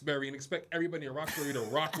Roxbury and expect everybody in Roxbury to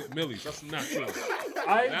rock with Millie's. That's not true.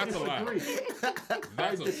 I That's a lie. disagree.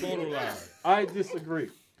 That's a total lie. I disagree.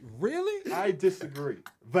 Really? I disagree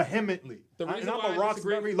vehemently. The And reason I'm why a I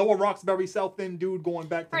Roxbury, disagree- Lower Roxbury, South End dude going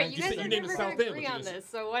back to Right, you guys said are you named never the going South to End, agree but you on just- this,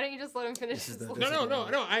 so why don't you just let him finish his list?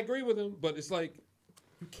 No. I agree with him, but it's like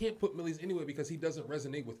you can't put Millie's anywhere because he doesn't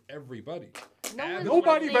resonate with everybody. No Av one is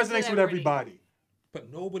Nobody resonates resonates with everybody.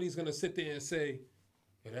 But nobody's gonna sit there and say,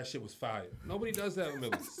 "Yo, that shit was fire." Nobody does that with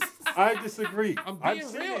Millie's. I disagree. I'm I've being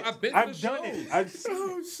seen real. it. I've been to I've the done shows. it. I've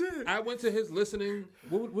seen it. shit. I went to his listening.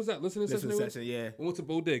 What was that listening Listen session? session, yeah. We went to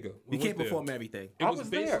Bodega. We You went can't there. perform everything. It I was was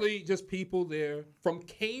there. basically just people there from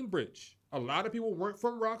Cambridge. A lot of people weren't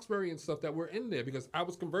from Roxbury and stuff that were in there because I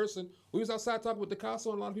was conversing. We was outside talking with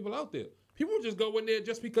Picasso and a lot of people out there. People would just go in there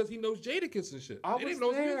just because he knows Jadakiss and shit. I They was didn't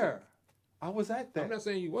know his music. there. I was at that. I'm not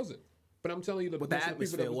saying he wasn't, but I'm telling you What the most of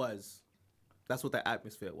people that atmosphere was. That's what the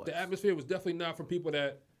atmosphere was. The atmosphere was definitely not from people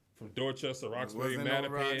that from Dorchester, Roxbury, Wasn't no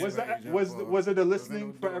Mattapan. Roxbury. Was that Jump was off. was it a Wasn't listening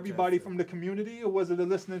no for Dorchester. everybody from the community, or was it a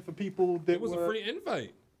listening for people that It was were? a free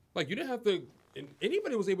invite. Like you didn't have to. And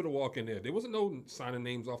anybody was able to walk in there. There wasn't no signing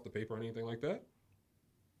names off the paper or anything like that.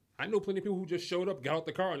 I know plenty of people who just showed up, got out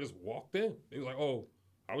the car, and just walked in. They was like, "Oh,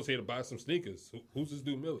 I was here to buy some sneakers. Who's this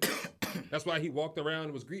dude Millie?" That's why he walked around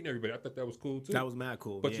and was greeting everybody. I thought that was cool too. That was mad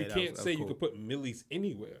cool. But Yeah, you that can't was say cool. you could put Millie's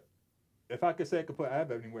anywhere. If I could say I could put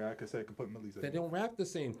Ab anywhere, I could say I could put Millie's They anywhere. don't rap the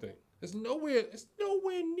same thing. It's nowhere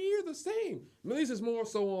near the same. Millie's is more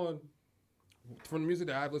so on, from the music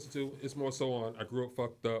that I've listened to, it's more so on, I grew up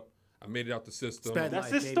fucked up, I made it out the system. Sped That's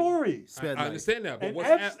life, his baby. story. Sped I life. understand that, but And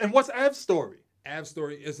what's what's Ab's story? Av's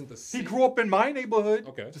story isn't the He same. grew up in my neighborhood,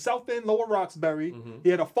 Okay. the South End, Lower Roxbury. He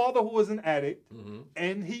had a father who was an addict,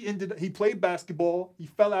 and he played basketball. He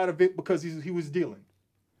fell out of it because he was dealing.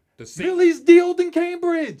 The same, Millie's dealed in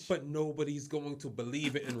Cambridge. but nobody's going to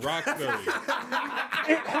believe it in Roxbury.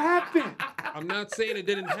 It happened. I'm not saying it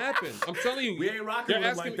didn't happen. I'm telling you. We ain't rocking you're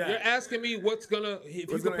with him asking, like that. You're asking me what's gonna, if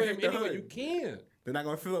What's you gonna can put hit him the anywhere, hood? you can. They're not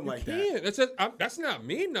gonna feel him like that. Can't. That's just, that's not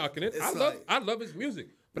me knocking it. It's I love his music,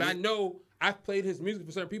 but I know I've played his music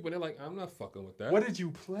for certain people, and they're like, I'm not fucking with that. What did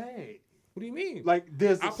you play? What do you mean? Like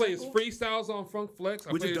there's I a play his single- freestyles on Funk Flex.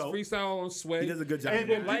 I Which play is his dope. freestyle on Sway. He does a good job. And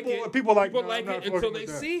People like people- it. people like, people "No, like I'm not it until fucking they with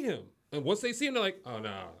that." see him, and once they see him, they're like, oh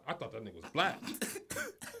nah, I thought that nigga was black.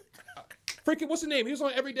 Freaking, what's the name? He was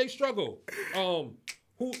on Everyday Struggle.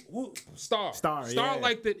 Who Star yeah.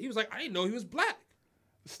 liked it. He was like, I didn't know he was black.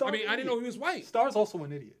 Star's I mean, an I didn't know he idiot. was white. Star's also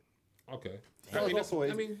an idiot. Okay. Star's I mean, that's, also I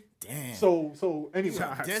a- mean, Damn. So anyway,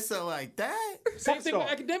 Just so like that? same thing with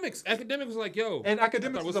Star. academics. Academics was like, yo, and I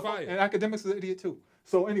academics thought it is was fire. and academics is an idiot too.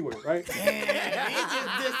 So anyway, right? Damn, he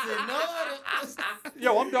just dissing all the...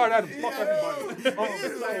 Yo, I'm Dart Adams. Fuck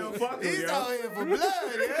everybody. He's out here for blood,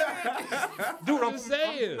 yeah? Dude, I'm just from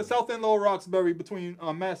saying. the South End, Lower Roxbury, between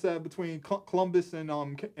Mass Ave, between Columbus and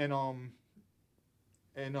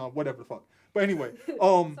whatever the fuck. But anyway,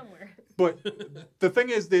 Somewhere. But the thing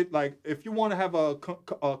is that, like, if you want to have a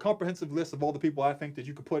comprehensive list of all the people I think that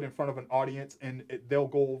you could put in front of an audience and they'll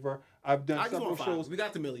go over. I've done several shows. We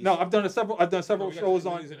got the millies. No, I've done several shows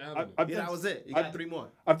on. That was it. You got 3 more.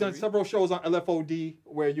 I've done several shows on LFOD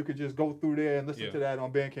where you could just go through there and listen to that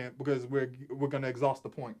on Bandcamp because we're gonna exhaust the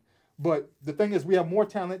point. But the thing is, we have more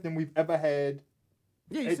talent than we've ever had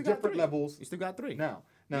at different levels. You still got 3 now.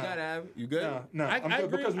 You gotta have. You good? No, I I'm good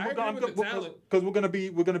agree. because I agree with the talent. because we're gonna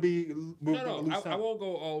be No, I won't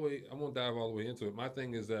go all the way. I won't dive all the way into it. My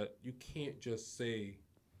thing is that you can't just say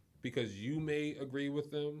because you may agree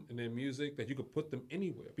with them and their music that you could put them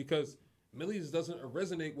anywhere. Because Millie's doesn't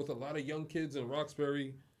resonate with a lot of young kids in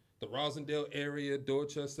Roxbury, the Rosendale area,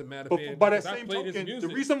 Dorchester, Mattapan. But by that same token, the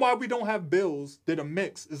reason why we don't have bills that are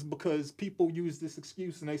mixed is because people use this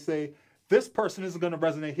excuse and they say this person isn't gonna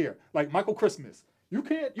resonate here. Like Michael Christmas. You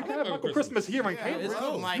can't have Michael Christmas here in Cambridge.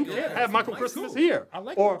 You can't have Michael Christmas here. I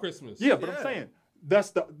like Michael Christmas. Yeah, but I'm saying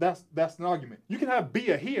that's an argument. You can have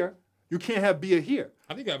Bia here. You can't have Bia here.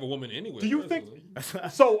 I think I have a woman anywhere. Do you think?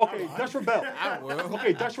 So okay, Dutch Rebel.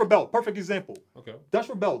 Okay, Dutch Rebel. Perfect example. Okay. Dutch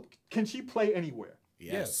Rebel. Can she play anywhere?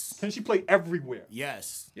 Yes. Can she play everywhere?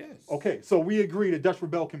 Yes. Okay, so we agree that Dutch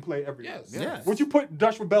Rebel can play everywhere. Yes. Would you put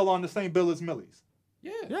Dutch Rebel on the same bill as Millie's?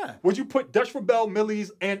 Yeah. Would you put Dutch Rebel,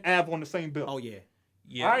 Millie's, and Av on the same bill? Oh yeah.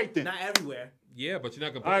 All right then. Not everywhere. Yeah, but you're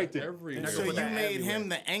not gonna All put right, it everywhere. So you made him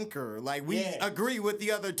the anchor. Like we agree with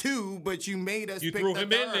the other 2, but you made us. You pick threw the him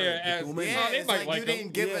third. in there as it's like you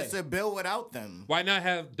didn't give us a bill without them. Why not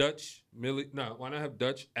have Dutch, Millie? No, why not have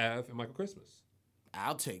Dutch, Av, and Michael Christmas?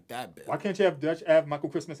 I'll take that bill. Why can't you have Dutch, Av, Michael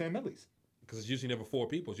Christmas, and Millie's? Because it's usually never 4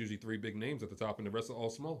 people. It's usually 3 big names at the top, and the rest are all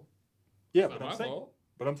small. Yeah, It's not my fault.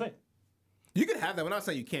 But I'm saying. You can have that. We're not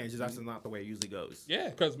saying you can't. It's just that's not the way it usually goes. Yeah,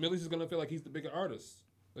 because Millie's is gonna feel like he's the bigger artist.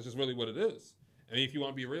 That's just really what it is. And if you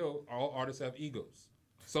want to be real, all artists have egos.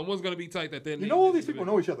 Someone's gonna be tight that they're. You know all these people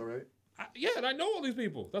know each other, right? And I know all these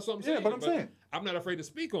people. That's what I'm saying. Yeah, but I'm saying. I'm not afraid to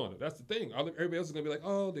speak on it. That's the thing. Everybody else is gonna be like,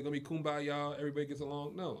 oh, they're gonna be kumbaya. Everybody gets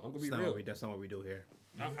along. No, I'm gonna be real. That's not what we do here.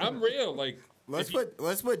 I'm real. Like let's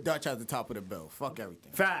put Dutch at the top of the bill. Fuck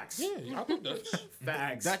everything. Facts. Yeah, I put Dutch.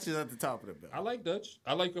 Facts. Dutch is at the top of the bill. I like Dutch.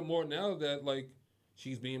 I like her more now that like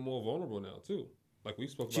she's being more vulnerable now too. Like we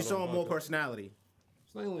spoke about. She's showing more personality.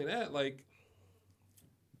 It's not only that. Like,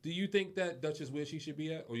 do you think that Dutch is where she should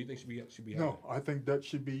be at, or do you think she should be? No, I think Dutch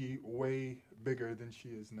should be way bigger than she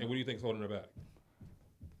is now. And what do you think is holding her back?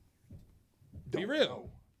 Don't be real.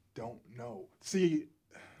 Don't know. See,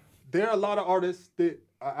 there are a lot of artists that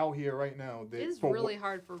are out here right now. That It's really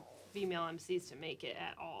hard for female MCs to make it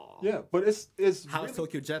at all. Yeah, but it's How's really,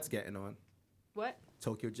 Tokyo Jet's getting on? What?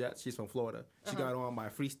 Tokyo Jet. She's from Florida. She got on by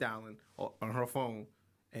freestyling on her phone,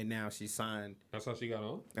 and now she's signed. That's how she got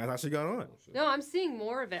on. That's how she got on. No, I'm seeing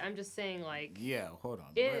more of it. I'm just saying, like, Yeah, hold on,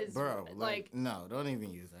 Is, bro. like- No, don't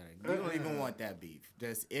even use that. You don't even want that beef.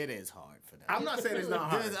 Just it is hard for that. I'm not saying it's not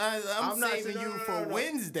hard. I'm not saving saying- you no, for no.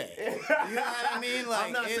 Wednesday. You know what I mean?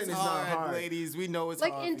 Like not saying it's it's not hard, hard. ladies. We know it's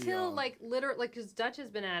like hard. for until y'all. like literally, like, because Dutch has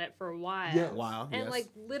been at it for a while. Yeah. Wow. And yes. like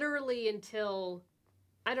literally until,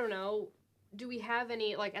 I don't know, do we have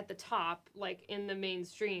any like at the top, like in the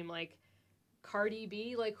mainstream, like Cardi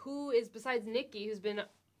B, like who is besides Nicki, who's been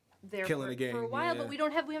there Killing for, the game, for a while, yeah. but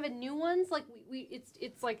we have new ones. Like we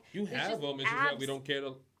it's like You it's have just them. It's just that we don't care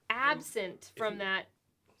to. absent from that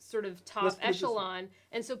sort of top Let's put it this way. echelon,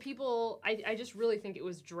 and so people, I just really think it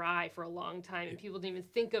was dry for a long time, and people didn't even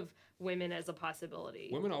think of women as a possibility.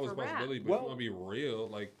 Women always for rap. possibility, but Well- if you want to be real,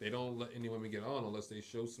 like they don't let any women get on unless they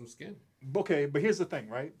show some skin. okay. But here's the thing,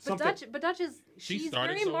 right? But Dutch is She she's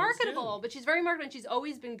started very showing marketable, skin. but she's very marketable, and she's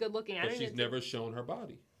always been good looking. I But don't she's even never shown her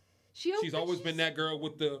body. She's She's always been that girl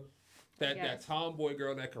with that guess. tomboy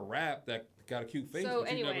girl that can rap, that got a cute face, So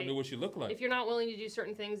but you never anyway, knew what she looked like. If you're not willing to do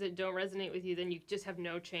certain things that don't resonate with you, then you just have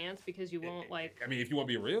no chance because you won't like. I mean, if you want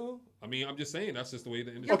to be real, I mean, I'm just saying that's just the way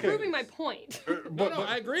the industry. You're Okay. proving my point. No,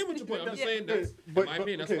 I agree with your point. I'm just saying that's, but- in my but-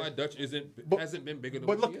 opinion, that's okay. why Dutch hasn't been bigger than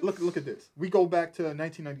But what she look is. at this. We go back to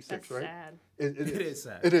 1996, That's right? sad. It It is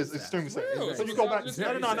sad. It is It's extremely sad. Real. So It's you go back. just No.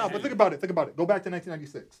 very But sad. think about it. Go back to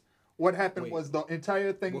 1996. What happened Wait. was the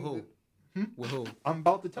entire thing. With who? With who? I'm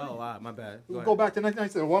about to tell Oh, you. wow, my bad. Let's go back to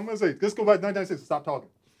 1996. What I'm gonna say. Let's go back to 1996. Stop talking.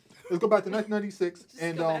 Let's go back to 1996,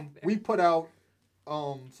 and go back there. we put out.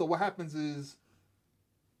 So what happens is,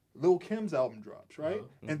 Lil Kim's album drops, right?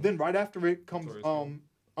 And then right after it comes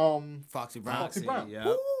Foxy Brown. Foxy Brown.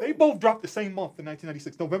 Yeah. They both dropped the same month in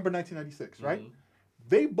 1996, November 1996, right?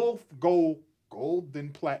 They both go gold then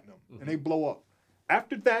platinum, and they blow up.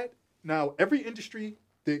 After that, now every industry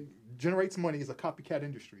that generates money is a copycat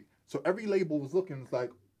industry. So every label was looking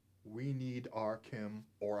like, we need our Kim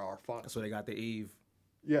or our Fox. That's where they got the Eve.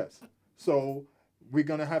 Yes. So we're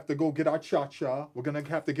gonna have to go get our cha-cha. We're gonna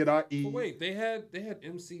have to get our E. But wait, they had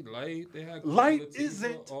MC Light. They had Light Latifah,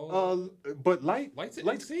 isn't, all- but Light's an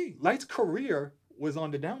MC. Light's career was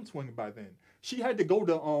on the downswing by then. She had to go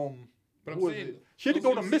to But who I'm was saying it? She had to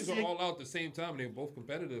those go to MCs Missy. were all out at the same time. And they were both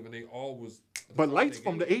competitive, and they all was. at the But top of Light's their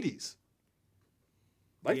from the game. '80s.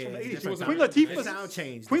 Light's from the it's '80s. different Queen time. The Latifah's sound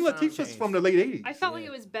changed. Queen The sound Latifah's changed. from the late '80s. I felt like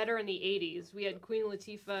it was better in the 80s. We had Queen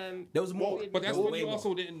Latifah. There was more. But that's There was when way you more.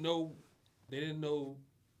 also didn't know. They didn't know.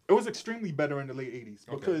 It was extremely better in the late '80s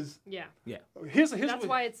Okay. because Yeah. here's That's what,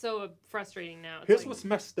 why it's so frustrating now. It's here's like, what's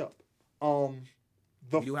messed up.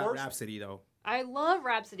 The You have first Rhapsody though. I love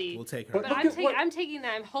Rhapsody. We'll take her. But But look I'm, at what- I'm taking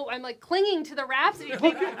that. I'm like clinging to the Rhapsody.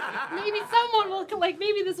 Maybe someone will like.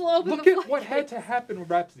 Maybe this will open Look the at what had floodgates. to happen with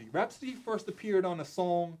Rhapsody. Rhapsody first appeared on a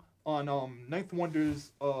song on Ninth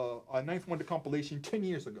Wonder's Ninth Wonder compilation 10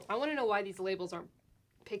 years ago. I want to know why these labels aren't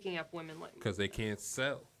picking up women like. Because they can't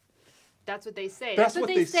sell. That's what they say. That's what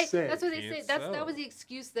they say. said. That's what they Can't say. That sell. was the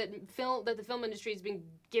excuse that the film industry has been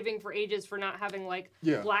giving for ages for not having like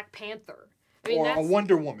Yeah. Black Panther. I mean, Or a that's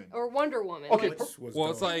Wonder Woman. or Wonder Woman. Okay, Like, Which was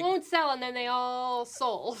Well, it's dope. like- it won't sell, and then they all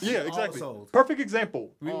sold. Yeah, all exactly. sold. Perfect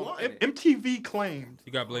example. We want it. MTV claimed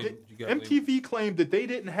You got blame. You got blame. MTV claimed that they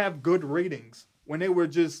didn't have good ratings when they were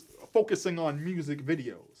just focusing on music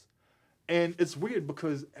videos. And it's weird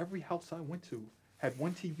because every house I went to had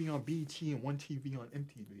one TV on BET and one TV on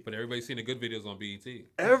MTV. But everybody's seen the good videos on BET.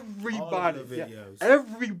 Everybody, All of the yeah, videos.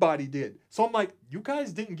 everybody did. So I'm like, you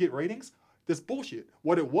guys didn't get ratings? That's bullshit.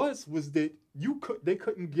 What it was that they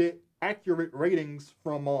couldn't get accurate ratings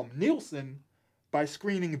from Nielsen by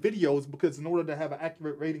screening videos because in order to have an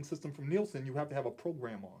accurate rating system from Nielsen, you have to have a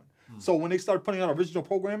program on. So when they started putting out original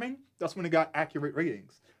programming, that's when they got accurate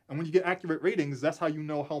ratings. And when you get accurate ratings, that's how you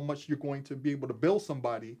know how much you're going to be able to bill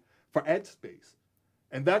somebody for ad space.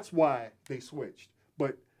 And that's why they switched.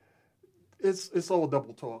 But it's all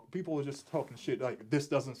double talk. People are just talking shit like this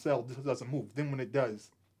doesn't sell, this doesn't move. Then when it does,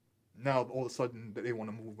 now all of a sudden they want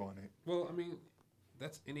to move on it. Well, I mean,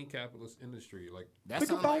 that's any capitalist industry. Like, That Think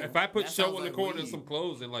sounds about- like- if I put that show sounds in the like corner and weed. some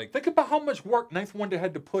clothes and like, Think about how much work Ninth Wonder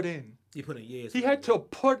had to put in. He put in years. He had to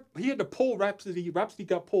pull Rhapsody. Rhapsody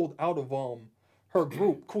got pulled out of her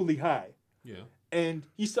group, Cooley High. yeah. And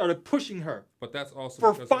he started pushing her But that's also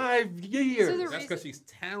for because 5 years. So the that's because reason- she's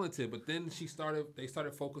talented. But then they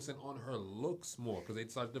started focusing on her looks more because they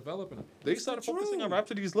started developing them. They started focusing on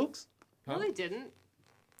Rhapsody's looks. No, they didn't.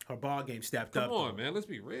 Her ball game stepped Come up. on, though. man. Let's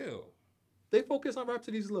be real. They focus on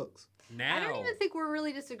Rhapsody's looks. Now, I don't even think we're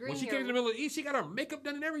really disagreeing when she here. came in the middle of the East, she got her makeup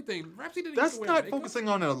done and everything. Rhapsody didn't That's used to wear not makeup. focusing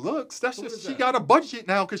on her looks. That's What just is she that? got a budget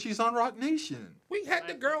now because she's on Rock Nation. We had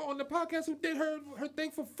the girl on the podcast who did her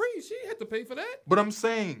thing for free. She had to pay for that. But I'm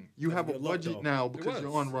saying you That's have a a good look, budget though. now It because was.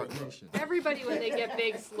 you're on Rock It was. Nation. Everybody, when they get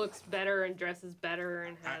big, looks better and dresses better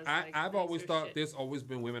and has. like, I've always nicer thought shit. there's always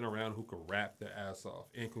been women around who could rap their ass off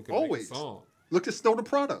and who could Always. make a song. Look at Still the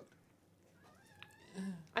Product.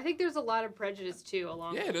 I think there's a lot of prejudice too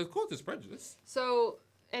along. Yeah, of course there's prejudice. So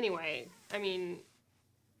anyway, I mean,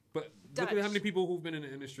 But look at how Dutch. many people who've been in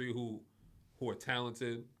the industry who are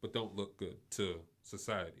talented but don't look good to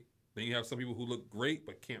society. Then you have some people who look great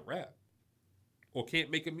but can't rap or can't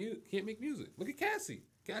make music. Look at Cassie.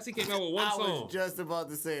 Cassie came out with one I song. was just about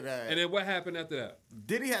to say that. And then what happened after that?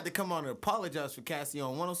 Diddy had to come on and apologize for Cassie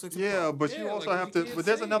on 106. and Yeah, Park. but Yeah, you also like, have you to. can't But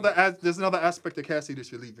there's say- another aspect of Cassie that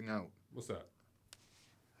you're leaving out. What's that?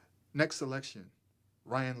 Next selection,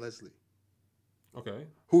 Ryan Leslie, Okay.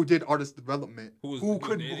 who did artist development, Who was who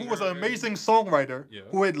dating was her an already? amazing songwriter, Yeah.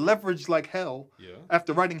 who had leveraged like hell Yeah.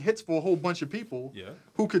 after writing hits for a whole bunch of people, Yeah.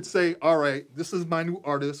 who could say, "All right, this is my new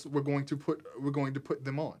artist. We're going to put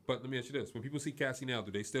them on." But let me ask you this. When people see Cassie now, do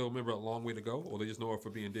they still remember A Long Way to Go? Or they just know her for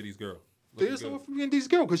being Diddy's girl? They Looking just know good? her from being these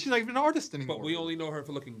girl because she's not even an artist anymore. But we only know her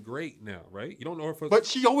for looking great now, right? You don't know her for... But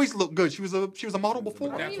she always looked good. She was a model But before.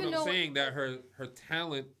 I don't that's even what I'm know- saying, that her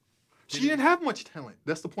talent... She didn't have much talent.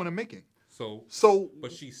 That's the point I'm making. So,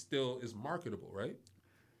 but she still is marketable, right?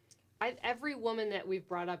 every woman that we've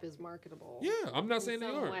brought up is marketable. Yeah, I'm not in saying they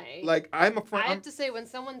some aren't. way. Like I'm a I friend. have to say, when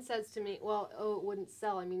someone says to me, "Well, it wouldn't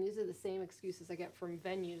sell," I mean, these are the same excuses I get from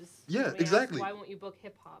venues. Yeah, when we ask, exactly. Why won't you book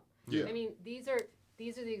hip hop? Yeah. I mean, these are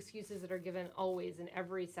the excuses that are given always in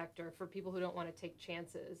every sector for people who don't want to take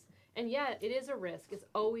chances. And yet, it is a risk. It's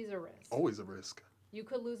always a risk. Always a risk. You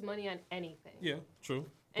could lose money on anything. Yeah, true.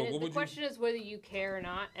 And But what the would question is whether you care or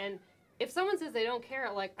not. And if someone says they don't care,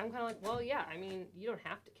 like I'm kind of like, well, yeah. I mean, you don't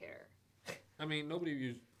have to care. I mean, nobody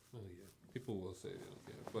usually... Oh, yeah. People will say they don't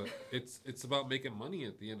care. But it's about making money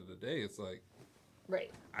at the end of the day. It's like...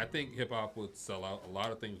 Right. I think hip-hop would sell out a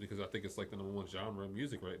lot of things because I think it's like the #1 genre of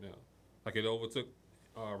music right now. Like, it overtook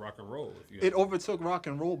rock and roll. It overtook rock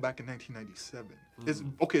and roll back in 1997. It's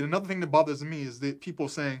okay. Another thing that bothers me is that people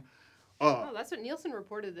saying, oh, that's what Nielsen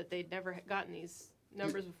reported, that they'd never gotten these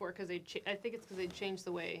numbers before because I think it's because they changed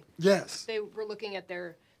the way yes, they were looking at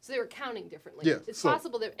so they were counting differently. Yeah, It's so-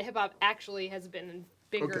 possible that hip hop actually has been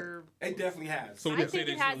bigger. It definitely has. So I they say think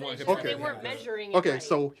they it has. didn't want It's hip just hop. they Okay. weren't measuring it okay. right.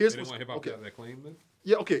 So They here's didn't what's want hip hop okay. to have that claim then.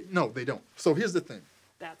 Yeah, okay. No, they don't. So here's the thing.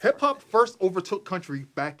 That's Hip hop first overtook country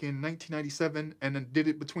back in 1997, and then did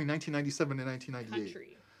it between 1997 and 1998.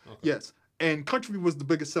 country. Okay. Yes, and country was the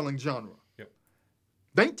biggest selling genre. Yep.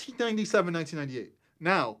 1997, 1998.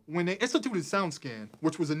 Now, when they instituted SoundScan,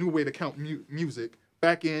 which was a new way to count music,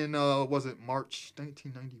 back in was it March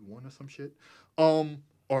 1991 or some shit,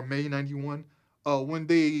 or May 91, when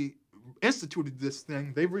they instituted this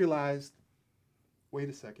thing, they realized, wait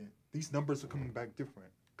a second, these numbers are coming back different.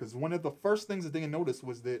 Because one of the first things that they noticed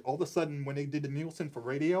was that all of a sudden, when they did the Nielsen for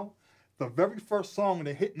radio, the very first song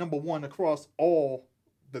that hit number one across all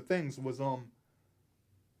the things was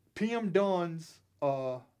PM Dawn's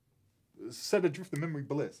Set Adrift the Memory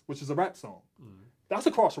Bliss, which is a rap song. That's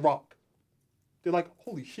across rock. They're like,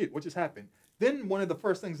 holy shit, what just happened? Then one of the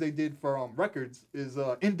first things they did for records is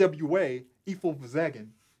NWA, Efo Vazagan,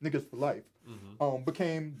 Niggas for Life,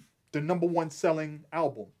 became the number one selling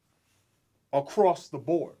album across the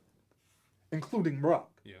board, including rock.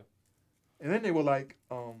 Yeah. And then they were like,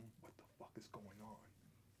 what the fuck is going on?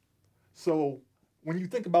 So when you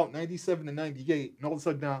think about 97 and 98, and all of a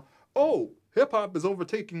sudden now, oh, hip hop is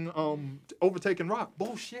overtaking rock.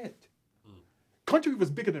 Bullshit. Country was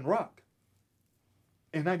bigger than rock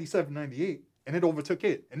in 97, 98, and it overtook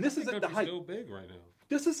it. And this is at the Country's height. still big right now.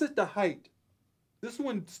 This is at the height. This is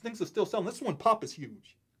when things are still selling. This is when pop is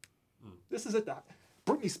huge. This is at the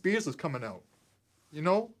Britney Spears is coming out. You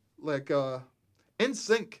know? Like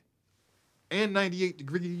NSYNC and 98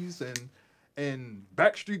 Degrees and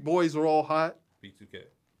Backstreet Boys are all hot. B2K.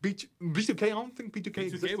 B2K, I don't think B2K B2K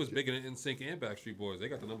existed. was bigger than NSYNC and Backstreet Boys. They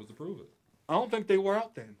got the numbers to prove it. I don't think they were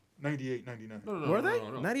out then. 98, 99. No, Were they?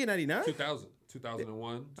 No. 90 and 99? 2000,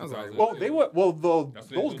 2001, I was like, 2000. Well, they were. Well, That's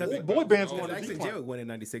those it. boy bands Oh, were on the Actually, decline. Jail went in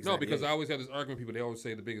 96. No, because 98. I always have this argument. People, they always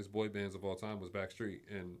say the biggest boy bands of all time was Backstreet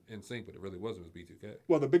and NSYNC, but it really wasn't. It was B2K.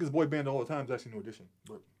 Well, the biggest boy band of all time is actually New Edition.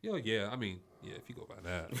 But Yeah. I mean, yeah. If you go by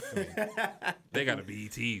that, I mean, they got a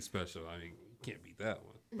BET special. I mean, you can't beat that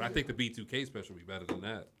one. But I think the B2K special would be better than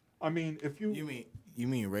that. I mean, if you You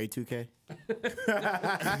mean Ray 2K?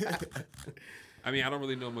 I mean, I don't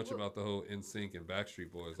really know much about the whole NSYNC and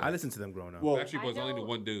Backstreet Boys. I listened to them growing up. Well, Backstreet Boys I only know- knew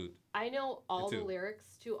one dude. I know all the too.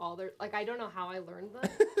 lyrics to all their, like, I don't know how I learned them.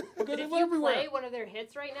 because But if they're you everywhere. play one of their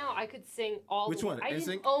hits right now, I could sing all. Which one? I didn't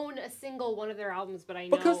NSYNC? own a single one of their albums, but I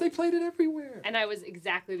know. Because they played it everywhere. And I was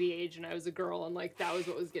exactly the age, and I was a girl, and like that was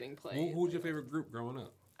what was getting played. Who was your favorite group growing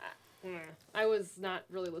up? I was not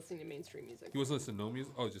really listening to mainstream music. You wasn't listening to no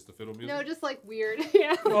music? Oh, just the fiddle music? No, just like weird.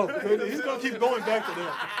 Yeah. Oh, he's gonna keep going back to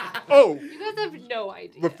that. Oh, You guys have no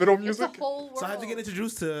idea. The fiddle It's music? the whole world. So how'd you get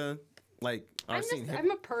introduced to like our I'm scene? just, I'm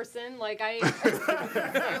a person. Like I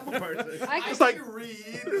it's like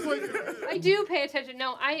I do pay attention.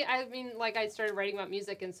 No, I mean, like I started writing about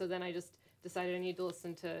music, and so then I just decided I need to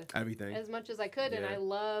listen to Everything. as much as I could, and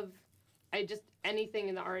Yeah. I just anything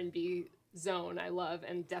in the R&B zone I love,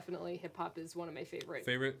 and definitely hip hop is one of my favorite.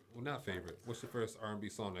 Favorite? Well, not favorite. What's the first R&B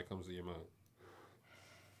song that comes to your mind?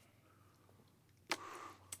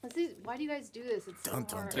 Why do you guys do this? It's so Dun,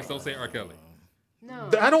 dun, hard. Just don't say R. Kelly. No.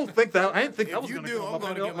 I don't think that. I didn't think that If was you gonna do, come I'm up.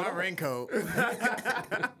 going to get my raincoat.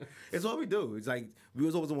 It's what we do. It's like we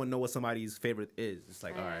always want to know what somebody's favorite is. It's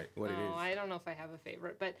like, all right, what it no, is. I don't know if I have a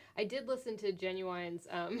favorite, but I did listen to Genuine's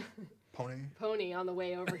Pony. Pony on the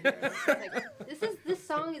way over here. And I was like, this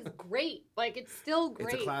song is great. Like it's still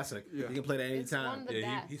great. It's a classic. Yeah. You can play that It's one anytime. of the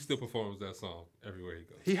Yeah, best. he still performs that song everywhere he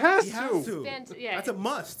goes. He has He to. has to. Yeah. That's a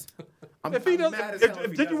must. I'm, If he I'm doesn't, mad as if, hell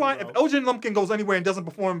if, he Genuine, if doesn't, bro. Elgin Lumpkin goes anywhere and doesn't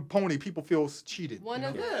perform Pony, people feel cheated. One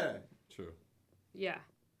of the Yeah. True. yeah.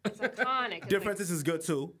 It's iconic. It's Differences is good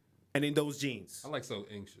too. And in those jeans. I like So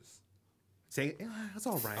Anxious. Say, "Yeah, that's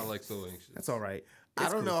all right. I like So Anxious. That's all right. I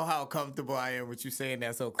It's don't cool. know how comfortable I am with you saying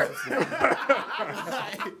that so close to me.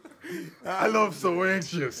 I love So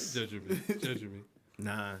Anxious. Judging me. Judging me.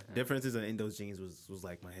 Nah, differences in those jeans was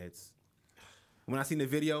like my hits. When I seen the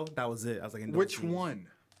video, that was it. I was like, in those Which jeans. one?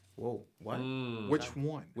 Whoa, what? Which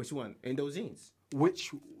one? Which one? In those jeans.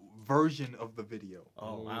 Which version of the video?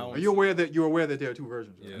 Oh, Are you aware that there are two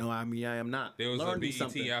versions? Right? Yeah. No, I mean I am not. There was Learn a me BET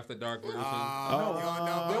something. After Dark version.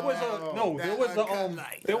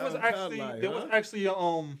 There was actually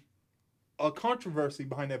a controversy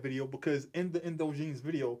behind that video because in the Indogenes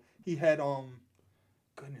video he had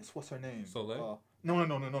goodness, what's her name? Soleil? No.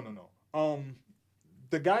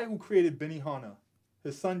 the guy who created Benihana,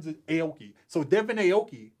 his son's Aoki. So Devin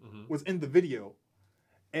Aoki was in the video,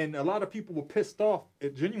 and a lot of people were pissed off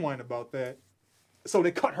at Genuine about that. So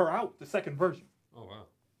they cut her out, the second version. Oh wow.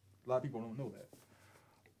 A lot of people don't know that.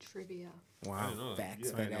 Trivia. I Wow. didn't know that. Facts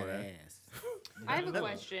Yeah, for I know that that. ass. I have a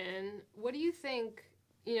question. What do you think?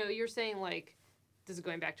 You're saying like, this is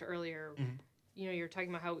going back to earlier. You're talking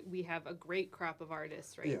about how we have a great crop of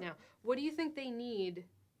artists right Yeah. now. What do you think they need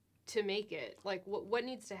to make it? Like, what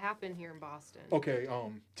needs to happen here in Boston? Okay,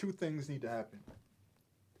 two things need to happen.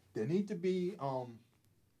 There need to be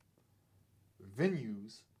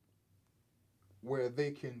venues where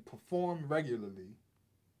they can perform regularly,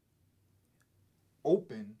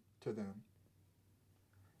 open to them.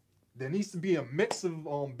 There needs to be a mix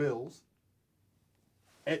of bills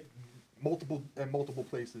at multiple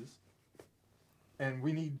places, and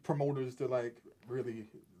we need promoters to like really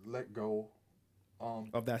let go.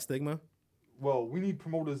 Of that stigma? Well, we need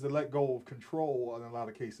promoters to let go of control in a lot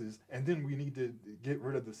of cases, and then we need to get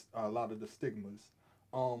rid of a lot of the stigmas.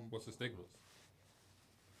 What's the stigmas?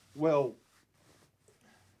 Well,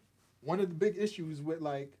 one of the big issues with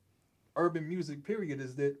like urban music, period,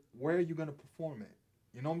 is that where are you gonna perform it?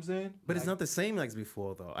 You know what I'm saying? But it's not the same like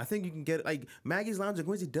before, though. I think you can get, like, Maggie's Lounge in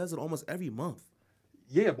Quincy does it almost every month.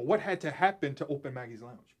 Yeah, but what had to happen to open Maggie's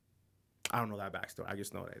Lounge? I don't know that backstory. I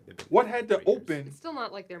just know that. They've been What had to for years. open? It's still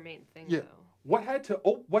not like their main thing, Yeah. though. What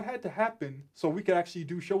had to happen so we could actually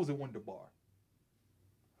do shows at Wonder Bar?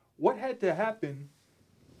 What had to happen?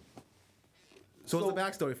 So what's the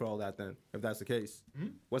backstory for all that then, if that's the case? Hmm?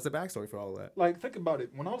 What's the backstory for all that? Like, think about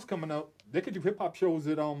it. When I was coming out, they could do hip hop shows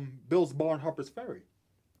at Bill's Bar and Harper's Ferry.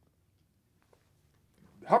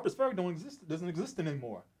 Harper's Ferry doesn't exist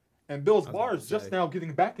anymore, and Bill's I was Bar about is to just say. now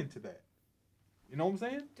getting back into that. You know what I'm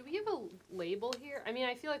saying? Do we have a label here? I mean,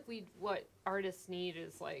 I feel like what artists need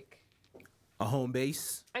is like, A home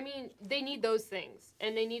base? I mean, they need those things,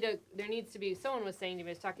 and there needs to be. Someone was saying to me,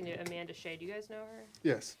 I was talking to Amanda Shea. Do you guys know her?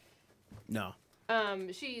 Yes. No.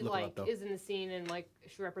 She Look her up, like though. is in the scene and like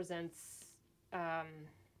she represents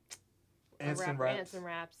Anson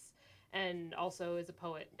Raps. and also is a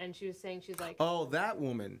poet. And she was saying she's like, Oh, that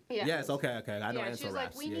woman. Yeah. Yes, okay. I know yeah, Ansel she was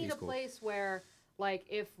Raps. like, we Yeah, need he's a cool. place where like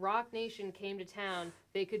if Rock Nation came to town,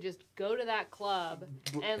 they could just go to that club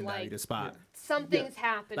and And that'd like be the spot. something's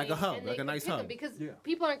happening. Like a hub, and like they a could nice pick 'em hub. because Yeah.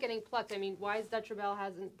 people aren't getting plucked. I mean, why is Dutch Rebel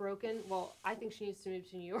hasn't broken? Well, I think she needs to move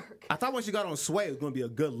to New York. I thought when she got on Sway, it was going to be a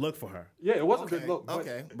good look for her. Yeah, it was a Okay, good look. But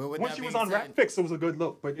okay, but with when that she was being on Rap said- Fix, it was a good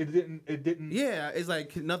look, but it didn't. Yeah, it's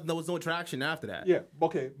like nothing. There was no traction after that. Yeah,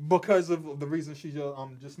 okay, because of the reason she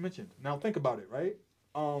just mentioned. Now think about it, right?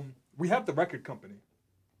 We have the record company,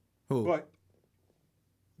 Who? but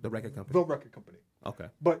The record company. the record company, Okay.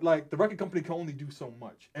 but like the record company can only do so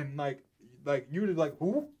much, and like you're like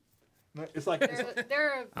who? It's like But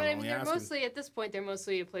I only mean, they're asking. mostly at this point. They're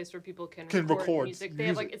mostly a place where people can Can record music. They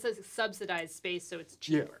have like music. it's a subsidized space, so it's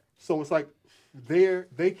yeah. cheaper. So it's like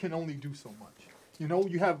they can only do so much. You know,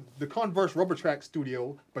 you have the Converse Rubber Track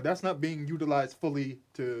Studio, but that's not being utilized fully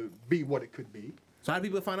to be what it could be. So how do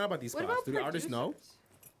people find out about these What spots? about Do the artists know producers?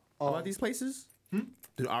 about these places?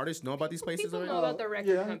 Do the artists know about these places People already? know about the record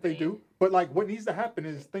yeah, company. they do. But like, what needs to happen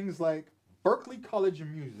is things like Berkeley College of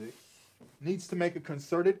Music needs to make a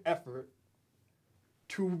concerted effort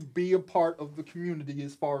to be a part of the community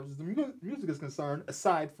as far as the music is concerned,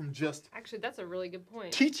 aside from just Actually, that's a really good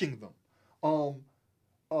point. teaching them.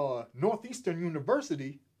 Northeastern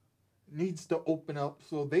University needs to open up,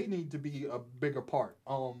 so they need to be a bigger part.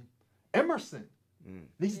 Emerson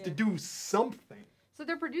needs to Yeah. do something. So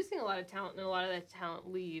they're producing a lot of talent, and a lot of that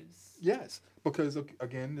talent leaves. Yes, because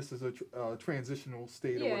again, this is a transitional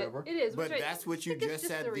state or Yeah, whatever. it is. But which that's I what you think it's just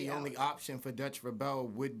said. The only reality. option for Dutch Rebel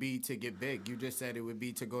would be to get big. You just said it would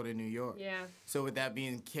be to go to New York. Yeah. So with that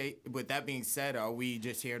being said, are we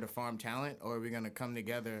just here to farm talent, or are we gonna come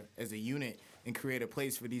together as a unit and create a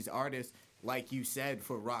place for these artists, like you said,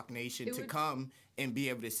 for Rock Nation It to would- come and be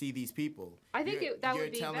able to see these people? I think that you're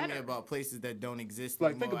would be telling me better. about places that don't exist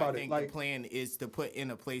Like, anymore. think about I it, think like- the plan is to put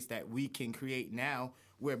in a place that we can create now,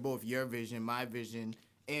 where both your vision, my vision,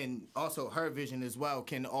 and also her vision as well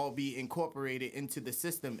can all be incorporated into the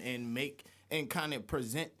system and make and kind of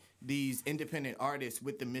present these independent artists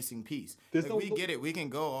with the missing piece. There's Like, no- we get it. We can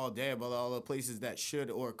go all day about all the places that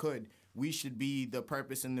should or could. We should be the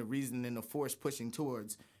purpose and the reason and the force pushing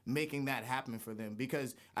towards making that happen for them,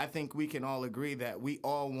 because I think we can all agree that we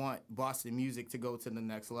all want Boston music to go to the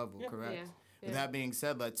next level, correct? Yeah, With yeah. that being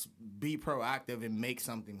said, let's be proactive and make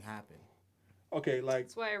something happen. Okay, like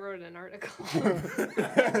That's why I wrote an article.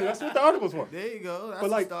 that's what the article's for. There you go. That's But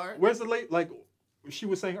like, a start. where's the like she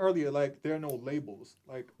was saying earlier, like there are no labels.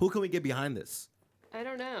 Like Who can we get behind this? I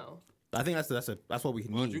don't know. I think that's what we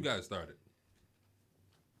Why don't need. you guys start it?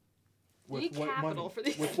 You need what capital money? for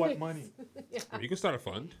these With what things. money? I mean, you can start a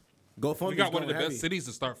fund. GoFundMe. We got one of the best cities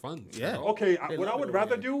to start funds. Yeah. you know? Okay, They what I love would it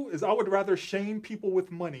rather over do is I would rather shame people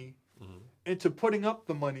with money into putting up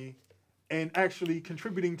the money and actually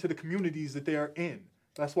contributing to the communities that they are in.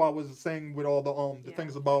 That's why I was saying with all the Yeah.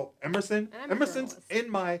 things about Emerson. And I'm a Emerson's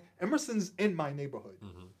journalist. Emerson's in my neighborhood.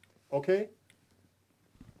 Okay?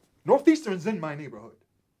 Northeastern's in my neighborhood.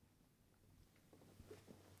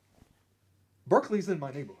 Berkeley's in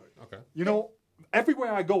my neighborhood. Okay. You know,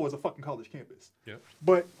 everywhere I go is a fucking college campus. Yeah.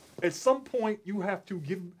 But at some point, you have to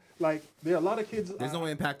give, like, there are a lot of kids. There's no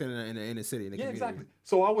impact in the city, in the Yeah, community. exactly.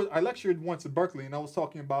 So I lectured once at Berkeley, and I was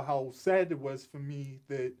talking about how sad it was for me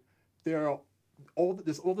that there are all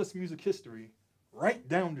this music history right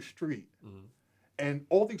down the street, and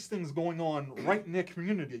all these things going on right in their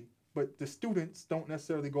community, but the students don't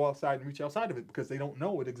necessarily go outside and reach outside of it because they don't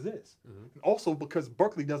know it exists. And also because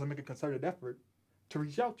Berkeley doesn't make a concerted effort to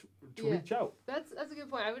reach out reach out. That's a good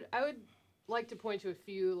point. I would like to point to a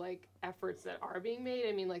few like efforts that are being made.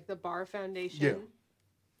 I mean, like the Barr Foundation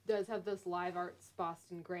does have this Live Arts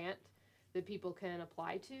Boston grant that people can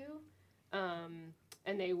apply to.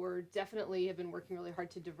 And they have been working really hard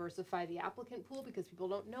to diversify the applicant pool because people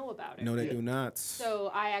don't know about it. No, they do not. So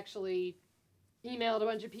I actually emailed a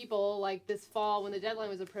bunch of people like this fall when the deadline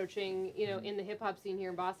was approaching, you know, in the hip hop scene here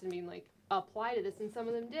in Boston, being like, apply to this, and some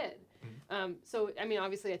of them did. So I mean,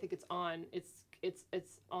 obviously, I think it's on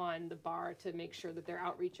the bar to make sure that their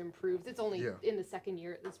outreach improves. It's only in the second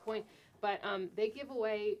year at this point, but they give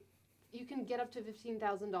away. You can get up to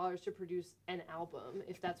 $15,000 to produce an album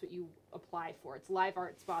if that's what you apply for. It's Live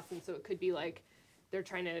Arts Boston, so it could be like they're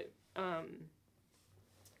trying to.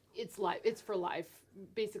 It's for live,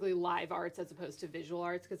 basically live arts as opposed to visual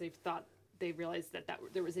arts because they realized that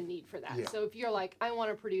there was a need for that. Yeah. So if you're like, I want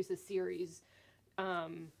to produce a series,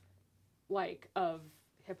 like of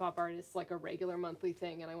hip hop artists, like a regular monthly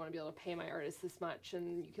thing, and I want to be able to pay my artists this much,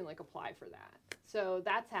 and you can like apply for that. So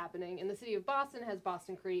that's happening. And the city of Boston has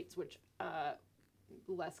Boston Creates, which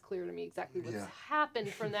less clear to me exactly what's happened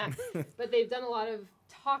from that, but they've done a lot of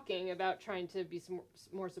talking about trying to be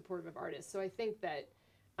more supportive of artists. So I think that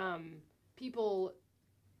people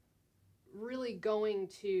really going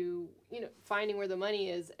to, finding where the money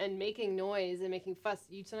is and making noise and making fuss,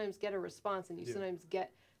 you sometimes get a response, and you sometimes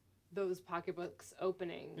get those pocketbooks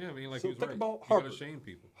opening. Yeah, I mean, like So he was think right. about You Harvard. gotta shame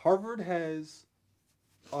people. Harvard has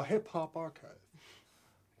a hip hop archive.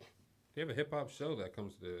 They have a hip hop show that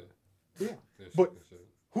comes to. Yeah, this but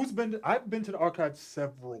shit. I've been to the archive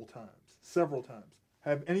several times.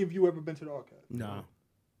 Have any of you ever been to the archive? No.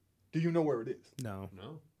 Do you know where it is? No.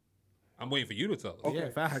 No, I'm waiting for you to tell us. Okay, Yeah,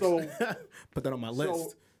 facts. so- Put that on my list.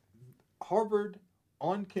 So Harvard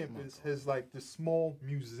on campus has like this small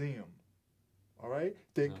museum, all right,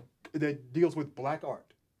 that deals with black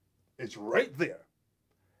art. It's right there.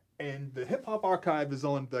 And the hip hop archive is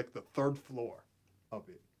on like the third floor of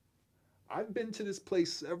it. I've been to this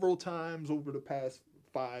place several times over the past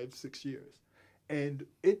 5-6 years. And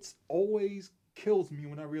it's always kills me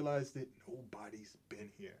when I realize that nobody's been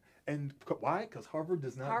here. And why? Because Harvard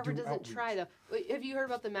does not Harvard do doesn't outreach. try though. Wait, have you heard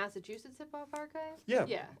about the Massachusetts Hip Hop Archive? Yeah.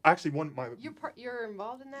 Yeah. Actually, one of my You're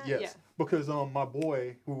involved in that? yes, Yeah. because my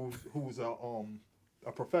boy who's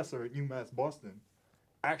a professor at UMass Boston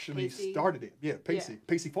actually Pacey? started it. Yeah, Pacey. Yeah.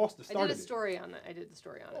 Pacey Foster I started did a story on that. I did the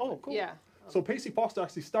story on it. Oh, cool. Yeah. it. So Pacey Foster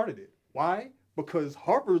actually started it. Why? Because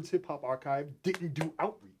Harvard's hip hop archive didn't do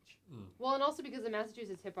outreach. Well, and also because the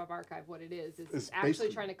Massachusetts Hip Hop Archive, what it is It's actually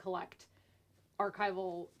basically- trying to collect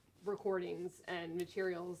archival recordings and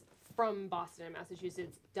materials from Boston and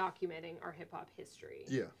Massachusetts documenting our hip hop history.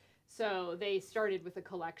 Yeah. So they started with a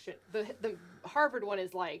collection. The Harvard one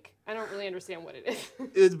is like, I don't really understand what it is.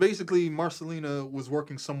 It's basically Marcelina was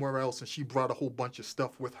working somewhere else and she brought a whole bunch of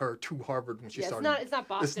stuff with her to Harvard when she Yeah, started. it's not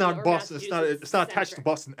Boston. It's not or Boston. It's not attached to Massachusetts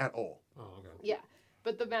Boston at all. Oh, okay. Yeah,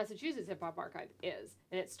 but the Massachusetts Hip Hop Archive is,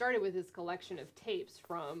 and it started with this collection of tapes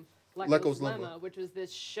from Lekko's Lemma, which was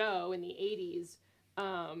this show in the '80s.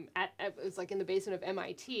 It was like in the basement of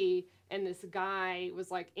MIT, and this guy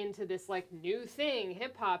was like into this like new thing,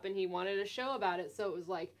 hip hop, and he wanted a show about it. So it was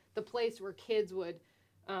like the place where kids would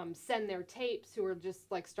send their tapes who were just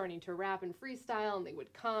like starting to rap and freestyle, and they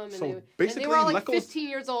would come and, So they basically, were all like Lekko's- 15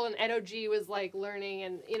 years old, and NOG was like learning,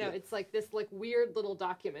 and it's like this like weird little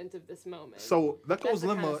document of this moment. So That's Lekko's the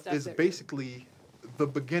kind of Lemma stuff is that- basically the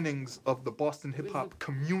beginnings of the Boston hip hop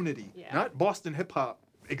community. Yeah. Not Boston hip hop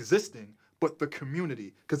existing, but the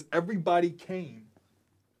community. Because everybody came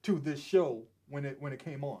to this show when it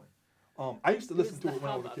came on. I used to listen was to the it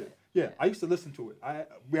when I was a hub kid. of it. Yeah, Yeah. I used to listen to it.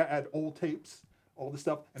 We had old tapes all the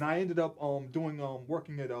stuff. And I ended up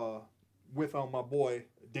working at with my boy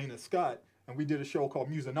Dana Scott, and we did a show called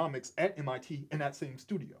Musonomics at MIT in that same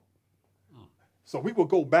studio. So we would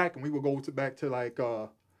go back and we would go back to like the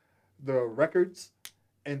records,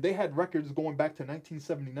 and they had records going back to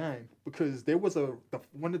 1979 because there was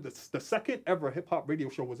the second ever hip hop radio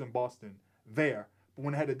show was in Boston there, but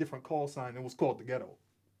when it had a different call sign, it was called The Ghetto.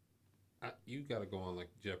 You gotta go on like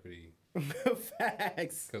Jeopardy.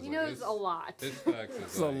 Facts. He knows a lot. It's a lot.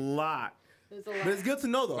 There's a lot. But it's good to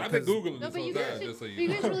know though. I've been googling No, this but whole you time. guys, Just so you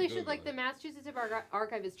guys really should, Googling like, the it. Massachusetts Hip Hop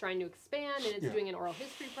Archive is trying to expand, and it's doing an oral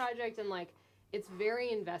history project, and, like, it's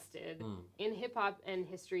very invested in hip-hop and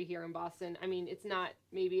history here in Boston. I mean, it's not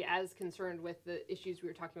maybe as concerned with the issues we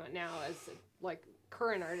were talking about now as, like,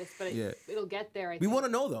 current artists, but it'll get there, I think. We want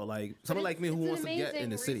to know though, like someone like me who wants to get in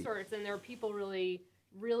the city. It's an amazing resource, and there are people really,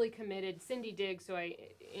 really committed. Cindy Diggs, who I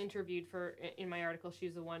interviewed in my article,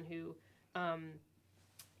 she's the one who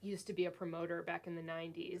used to be a promoter back in the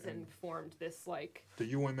 90s and formed this, like...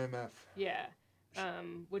 The UMMF. Yeah,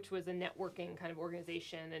 which was a networking kind of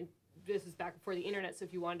organization, and this was back before the internet, so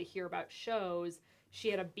if you wanted to hear about shows, she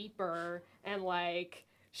had a beeper, and, like...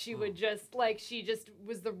 She would just, like, she just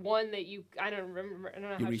was the one that I don't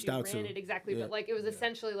know how she ran it exactly, but, like, it was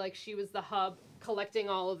essentially like she was the hub collecting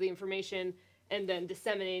all of the information and then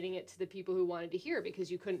disseminating it to the people who wanted to hear, because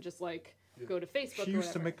you couldn't just, like, go to Facebook. She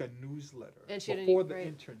used to make a newsletter and before the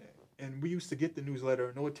internet. And we used to get the newsletter,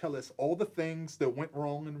 and it would tell us all the things that went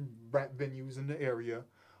wrong in rap venues in the area,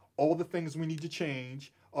 all the things we need to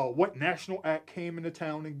change, what national act came into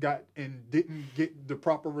town and didn't get the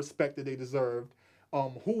proper respect that they deserved,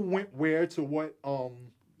 who went where to what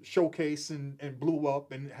showcase and blew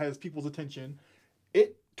up and has people's attention.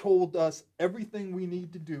 It told us everything we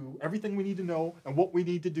need to do, everything we need to know, and what we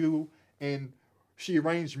need to do. And she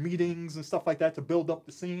arranged meetings and stuff like that to build up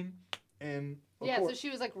the scene. And so she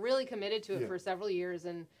was like really committed to it for several years,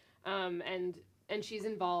 and she's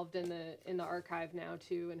involved in the archive now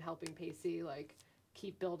too, and helping Pacey like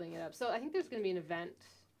keep building it up. So I think there's going to be an event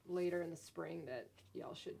later in the spring that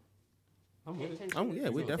y'all should. We're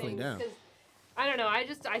definitely down. I don't know.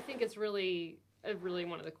 I think it's really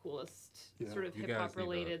one of the coolest sort of hip hop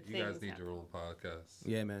related things. You guys need your own podcast.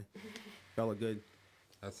 Yeah, man. Y'all are good.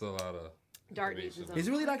 That's a lot of. Dart Is it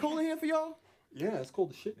really that cold in here for y'all? Yeah, it's cold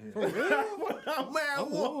as shit in For here. real?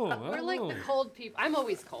 We're like the cold people. I'm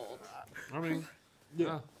always cold. I mean,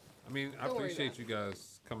 I appreciate you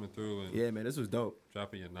guys coming through and yeah, man, this was dope.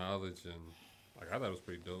 Dropping your knowledge, and like I thought it was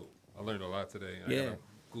pretty dope. I learned a lot today. I gotta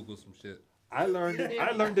Google some shit. I learned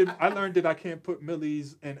that I can't put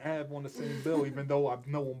Millie's and Ab on the same bill, even though I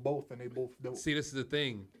know them both and they both dope. See, this is the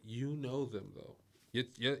thing. You know them though.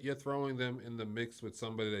 You're throwing them in the mix with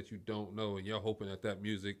somebody that you don't know, and you're hoping that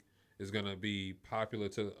music is gonna be popular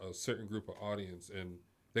to a certain group of audience, and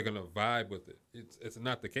they're gonna vibe with it. It's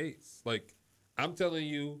not the case. Like I'm telling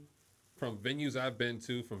you, from venues I've been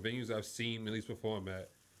to, from venues I've seen Millie's perform at,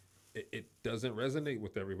 it doesn't resonate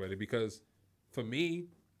with everybody, because for me,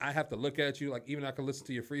 I have to look at you, like even I can listen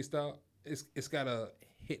to your freestyle. It's gotta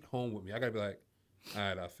hit home with me. I gotta be like, all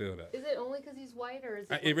right, I feel that. Is it only because he's white, or is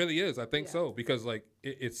it? It really is. I think so, because like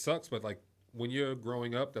it sucks, but like when you're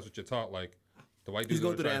growing up, that's what you're taught. Like the white dude's He's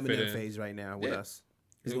going through the try to fit Eminem in. phase right now with us.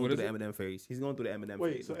 He's going through the Eminem phase. He's going through the Eminem phase.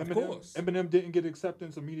 Wait, so Of course. Eminem didn't get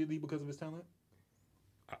acceptance immediately because of his talent?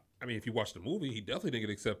 I mean, if you watch the movie, he definitely didn't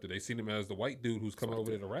get accepted. They seen him as the white dude who's coming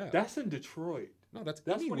over there to rap. That's in Detroit. No, that's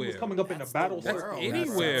That's anywhere. when he was coming up in the battle That's circle.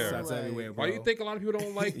 anywhere. That's everywhere, bro. Why do you think a lot of people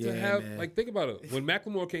don't like to Yeah, have man. like think about it? When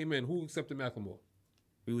Macklemore came in, who accepted Macklemore?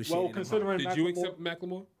 We was Well, shitting him considering Did you accept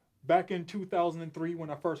Macklemore? back in 2003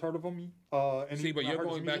 when I first heard of him, and See, but when I you're heard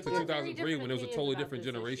going his back to music- 2003 when it was a different totally opinions different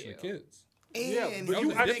about generation this of issue. kids. Yeah, And but That you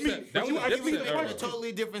was a asked Dipset- me. that But was you a asked me Dipset the era. a question.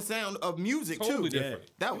 totally different sound of music Totally too.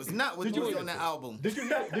 different. That was not what Did was you- on the album. Did you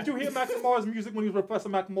hear Macklemore's music when he was Professor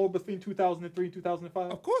Macklemore between 2003 and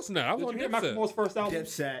 2005? Of course not. I was Did on you hear Dipset. Macklemore's first album?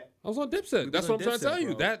 Dipset. I was on Dipset. That's on what I'm trying to tell Dipset,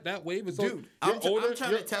 you. bro. That wave is Dude, you're I'm older.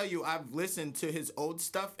 trying to tell you, I've listened to his old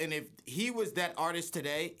stuff, and if he was that artist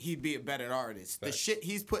today, he'd be a better artist. The Facts. shit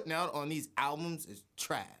he's putting out on these albums is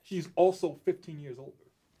trash. He's also 15 years older.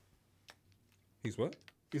 He's what?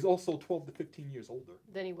 He's also 12 to 15 years older.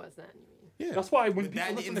 Than he was then. You mean? Yeah. That's why when But that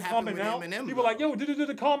people listen didn't to happen Common with now, Eminem, people are like, though. yo,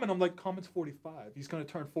 did Common? I'm like, Common's 45. He's going to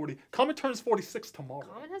turn 40. Common turns 46 tomorrow.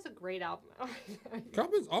 Common has a great album.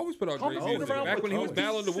 Common's always put out great Common's been music. around Back for when he was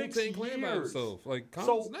battling the 26 Wu-Tang Clan by years. himself. Like, So,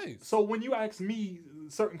 Common's nice. so when you ask me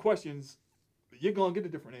certain questions, you're going to get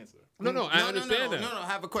a different answer. No, I understand that. No, I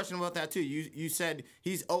have a question about that too. You said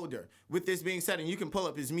he's older. With this being said, and you can pull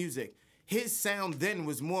up his music, his sound then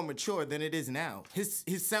was more mature than it is now. His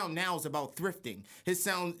sound now is about thrifting. His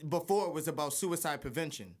sound before was about suicide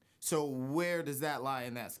prevention. So where does that lie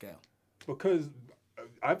in that scale? Because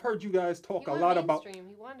I've heard you guys talk He a went lot about mainstream.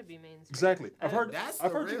 He wanted to be mainstream. Exactly. I've heard you guys. That's the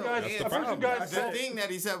I've heard you problem. guys That's The talk. thing that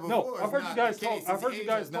he said before. No, I've heard is you not guys the talk. case. I've His heard you age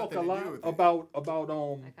guys has talk a nothing to lot do with it. about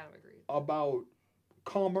I kind of agree.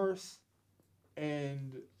 commerce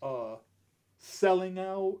and selling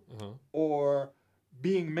out or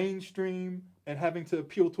being mainstream and having to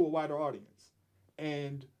appeal to a wider audience.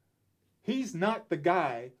 And he's not the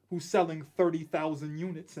guy who's selling 30,000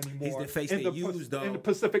 units anymore. He's the face in they the use, though. in the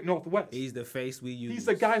Pacific Northwest. He's the face we use. He's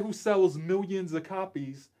the guy who sells millions of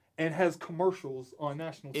copies and has commercials on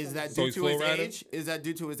national. Is that So due he's to his Flo Rida? age? Is that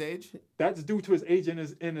due to his age? That's due to his age and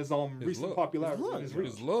his recent look. popularity. His and his look.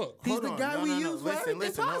 reach. His look. He's Hold the on. guy No, we no, no. use for Listen,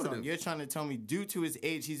 everything hold on. positive. You're trying to tell me due to his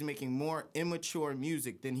age, he's making more immature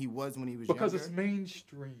music than he was when he was Because younger? it's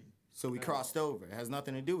mainstream. So we crossed over. It has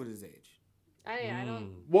nothing to do with his age. I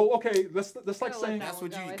don't. Well, okay, that's like Kinda like saying that. That's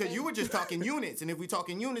what No, you, I because you think- were just talking units, and if we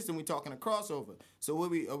talking units, then we talking a crossover. So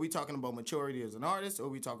are we talking about maturity as an artist, or are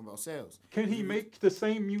we talking about sales? can he make the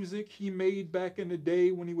same music he made back in the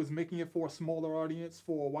day when he was making it for a smaller audience,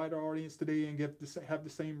 for a wider audience today, and have the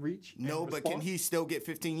same reach? and No, but can response? he still get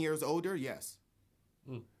 15 years older? Yes.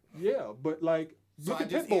 Yeah, but like, So look I at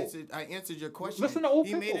just Pitbull. answered your question. Listen to old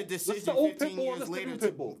He made a Pitbull. decision Listen to old 15 Pitbull, years listen to later new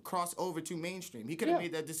to Pitbull. cross over to mainstream. He could have Yeah.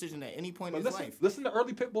 made that decision at any point But in his life. listen to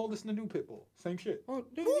early Pitbull, listen to new Pitbull. Same shit. Oh,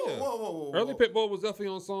 yeah. Whoa. Early Pitbull was definitely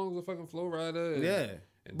on songs with fucking Flo Rida and, Yeah.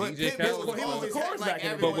 and But DJ Pitbull Khaled. was He was the always chorus like back in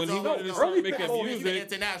the everyone's day. But when he always- wanted to no, start early making Pitbull, music, even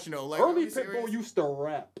international. Like, Early are you serious? Pitbull used to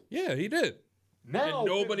rap. yeah, he did. Now And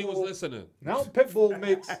nobody was Pitbull- listening. Now Pitbull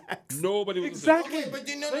makes Nobody was exactly. Okay, but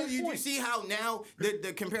Same you point. see how now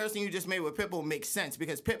the comparison you just made with Pitbull makes sense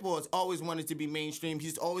because Pitbull has always wanted to be mainstream.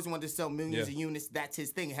 He's always wanted to sell millions Yeah. of units. That's his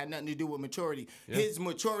thing. It had nothing to do with maturity. Yeah. His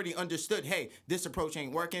maturity understood, hey, this approach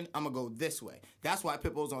ain't working. I'm gonna go this way. That's why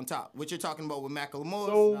Pitbull's on top. What you're talking about with Macklemore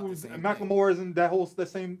is not the So same thing. Macklemore isn't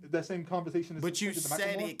that same conversation. is But you to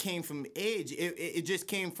said Macklemore? it came from age. It just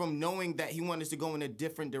came from knowing that he wanted to go in a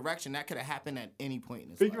different direction. That could have happened at any point in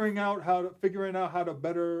his life. figuring out how to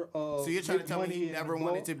better. So you're trying to make tell me money he and never blow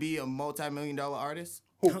wanted up? to be a multi-million-dollar artist?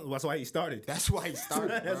 That's why he started. That's why he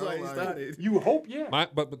started. That's bro. why he Like, started. You hope, yeah.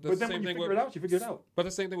 But that's But the then same when you thing figure with, it out, you figure it out. But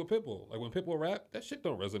the same thing with Pitbull. Like when Pitbull rap, that shit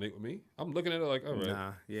don't resonate with me. I'm looking at it like, all right,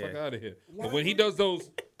 Nah, yeah. fuck out of here. But when he does those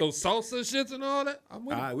salsa shits and all that, I'm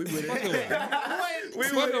with All right, it. we with Fucking with it. it. I'm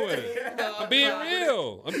fucking with it. I'm being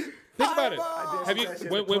real. Think about it. Have you that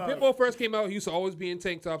shit when in the club. Pitbull first came out, he used to always be in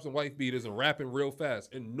tank tops and wife beaters and rapping real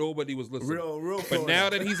fast, and nobody was listening. Real But fast. now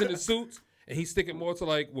that he's in the suits and he's sticking more to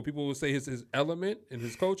like what people would say his element and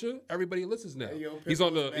his culture, everybody listens now. yo, he's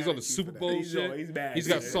on Pitbull's the mad at you Super for that. Bowl He's shit. on- he's mad, He's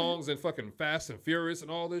got yeah. songs in fucking Fast and Furious and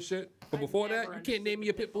all this shit. But before that, never you can't name me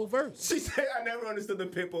a Pitbull verse. She said, "I never understood the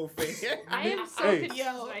Pitbull thing." I am so Hey.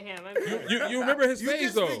 confused by him. I'm You remember his You phase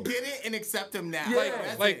just though? forget it and accept him now.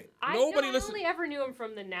 That's Like it. nobody I listen. only ever knew him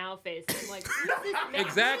from the Now phase. I'm like, who's this man?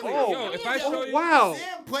 Exactly. Oh. Yo, if I show you, Wow.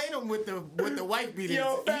 Sam played him with the wife beaters. Yo,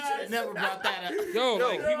 He should facts. have never brought that up. yo,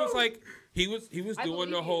 like he was like. He was I doing believe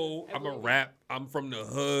the you. whole I I'm a believe rap, I'm from the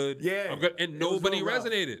hood. Yeah. I'm good, and It was nobody real rough.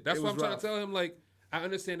 resonated. That's It what was I'm trying rough. to tell him. Like, I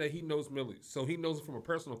understand that he knows Millie, so he knows it from a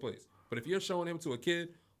personal place. But if you're showing him to a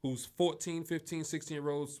kid who's 14, 15,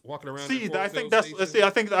 16-year-olds walking around, See, in I Fort think Hill that's Station, see, I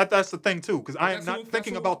think that's the thing too, because I am that's not who-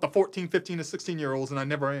 thinking that's who- about the 14, 15, and 16-year-olds, and I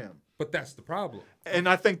never am. but that's the problem. And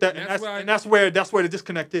I think that, And and that's that's where the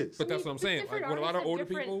disconnect is. But that's what I'm saying. Like with a lot of older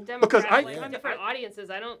people, Because I- different audiences.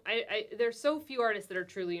 There's so few artists that are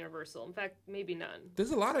truly universal. In fact, maybe none.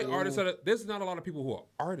 there's a lot of artists there's not a lot of people who are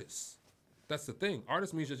artists. That's the thing.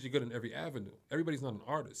 Artist means that you're good in every avenue. Everybody's not an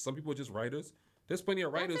artist. Some people are just writers. There's plenty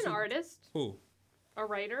of writers. That's an who- artist. Who? A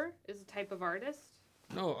writer is a type of artist.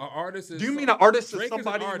 No, an artist is. Do you mean an artist Drake is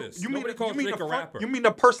somebody? is an artist. You mean Nobody calls Drake a front- rapper. You mean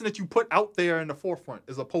the person that you put out there in the forefront,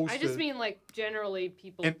 as opposed I to just mean like generally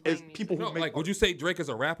people and playing as music. people who No, make like, would you say Drake is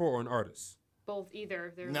a rapper or an artist? Both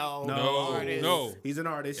either. They're No, No, artist. no. He's an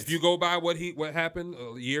artist. If you go by what happened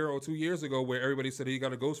a year or 2 years ago, where everybody said he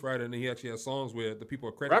got a ghostwriter and he actually has songs where the people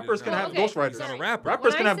are credited. Rappers can now. have ghostwriters. He's not a rapper.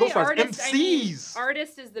 Rappers When can I have say ghostwriters. artist, I mean MCs.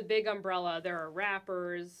 artist is the big umbrella. There are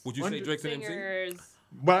rappers, Would you say Drake's an MC? singers.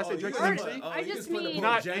 When I say Drake's an artist. MC, I just mean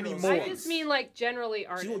Not anymore. I just mean like generally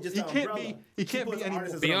artists. He can't be anymore.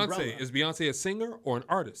 Beyonce, is Beyonce a singer or an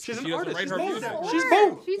artist? She's an She doesn't artist. write She's her both. music. She's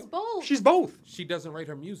both. She's both. She's both. She doesn't write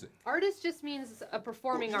her music. Artist just means a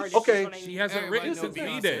performing artist. Okay. Is what I mean. She hasn't Everybody written knows since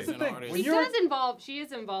Beyonce B-Day. is an thing. artist. When She you're- does involve. She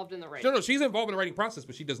is involved in the writing. No, she's involved in the writing process,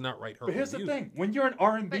 but she does not write her But here's own the music. thing: when you're an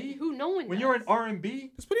R&B, But who? No one. when does. you're an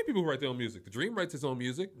R&B, There's plenty of people who write their own music. The Dream writes his own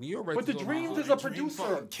music. Neo writes but the his own Dream music. is a Dream producer.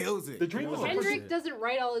 fucking kills it. The Dream is a Kendrick producer. doesn't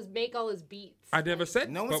make all his beats. I never said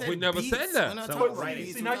No one but said we never beats. said We're that. not So talking what about writing?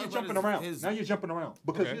 beats. See, We're now you're talking jumping about around. his- Now you're jumping around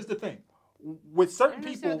because Okay. here's the thing: with I don't certain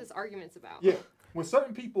understand people, what this argument's about. yeah, with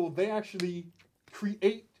certain people, they actually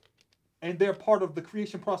create, and they're part of the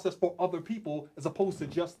creation process for other people as opposed to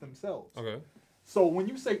just themselves. Okay. So when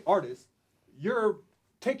you say artist, you're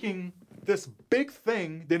taking this big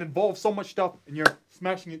thing that involves so much stuff and you're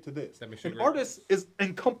smashing it to this. That makes you An great. artist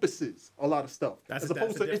encompasses a lot of stuff That's as the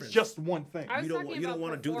opposed to it's difference. just one thing. I was You don't talking want- you don't about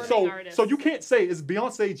wanna do that. performing So artists. so you can't say is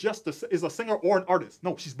Beyonce just is a singer or an artist?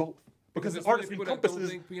 No, she's both. Because there's an artist plenty of people that don't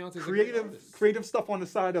encompasses think Beyonce's a great artist. creative stuff on the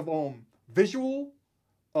side of visual,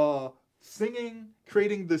 singing,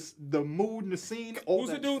 creating the mood and the scene. All Who's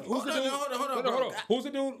the that dude? stuff. Who's the Hold dude? on, hold on, No, no, bro. hold on. Who's the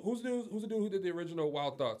dude? Who's the dude who did the original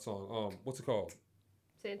Wild Thoughts song? What's it called?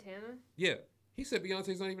 Santana. Yeah, he said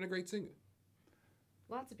Beyonce's not even a great singer.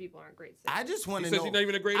 Lots of people aren't great I singers. just He want to says know. she's not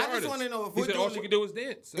even a great I artist. just want to know if he we're said all she doing, could do was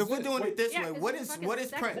dance. if we're doing it this Yeah, way. 'cause What it's is fucking what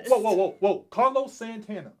is sexist. Prince? Whoa! Carlos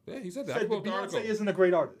Santana Yeah, he said that. I said can pull that up the Beyonce article. isn't a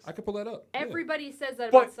great artist. I could pull that up. Yeah. Everybody says that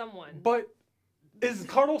about But someone. but is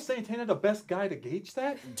Carlos Santana the best guy to gauge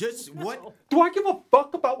that? Just what? Do I give a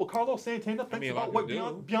fuck about what Carlos Santana thinks mean, a lot about of what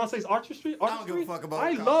people Beyonce's artistry? I don't give a fuck about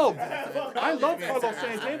I Carlos love Santana. I love Carlos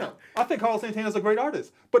Santana. I think Carlos Santana's a great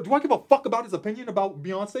artist. But do I give a fuck about his opinion about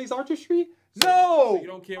Beyonce's artistry? No. So you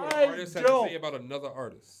don't care what I an artist has don't. to say about another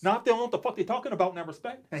artist. Not if they don't know what the fuck they're talking about in that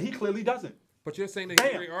respect, and he clearly doesn't. But you're saying that he's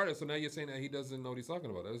a Damn. great artist, so now you're saying that he doesn't know what he's talking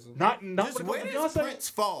about. That isn't- Not Just when where it comes does to Beyonce. Prince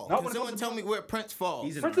fall? Not Can when it someone comes to tell me where Prince falls?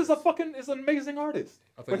 He's an Prince is an amazing artist,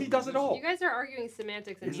 I think but he he's a does it all. You guys are arguing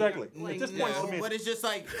semantics. And Exactly. Like, At this No, point, semantics. but it's just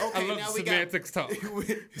like I okay, love now we semantics talk.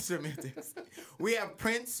 got semantics. We have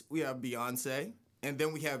Prince, we have Beyonce, and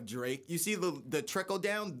then we have Drake. You see the trickle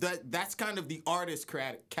down. That's kind of the artist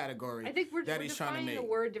category. I think we're that he's trying to defining the make.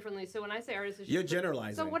 word differently. So when I say artist, it's You're just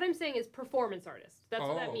generalizing. So what I'm saying is performance artist. That's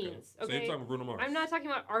what that okay. means. So Okay. you're talking Bruno Mars. I'm not talking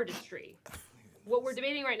about artistry. What we're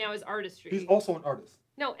debating right now is artistry. He's also an artist.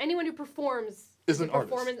 No, anyone who performs Is a an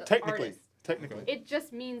artist. performance Technically. artist. Technically. It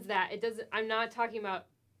just means that it doesn't. I'm not talking about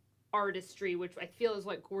artistry, which I feel is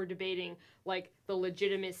like we're debating like the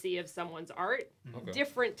legitimacy of someone's art. Okay.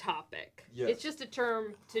 Different topic. Yes. It's just a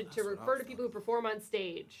term to refer to people who perform on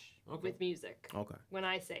stage Okay. with music. Okay. When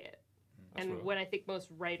I say it, That's and real. when I think most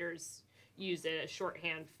writers use it as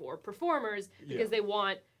shorthand for performers Yeah. because they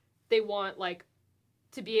want like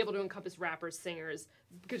to be able to encompass rappers, singers,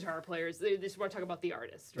 guitar players. They just want to talk about the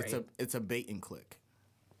artist, right? It's a bait and click.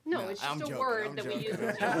 No, No, it's just I'm a joking, word I'm that joking. we use.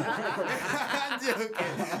 I'm joking.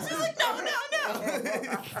 She's like, no.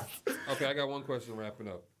 Okay, I got one question wrapping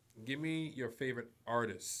up. Give me your favorite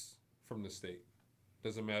artist from the state.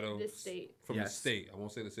 Doesn't matter. This state. From the Yes. state. I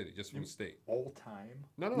won't say the city, just from the state. All time.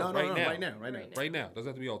 No, No, right now. right now. Right now. Right now. Doesn't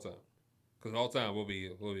have to be all time. Because all time we'll be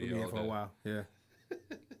We'll be all here for a day. while. Yeah.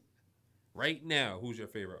 Right now, who's your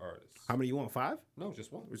favorite artist? How many you want? 5? No,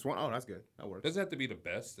 just one. Just one? Oh, that's good. That works. Doesn't have to be the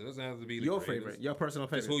best. It doesn't have to be the Your greatest. favorite. Your personal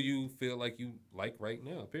favorite. Just who you feel like you like right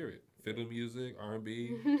now. Period. Fiddle music,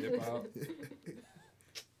 R&B, hip hop.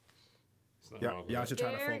 Yeah, y'all should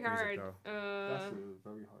try to Very folk hard. music though. That's a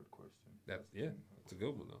very hard question. That's it's a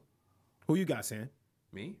good one though. Who you got, Sam?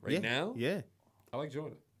 Me right Yeah. now. Yeah. I like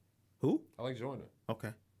Joyner. Who? I like Joyner.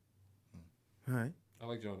 Okay. All right. I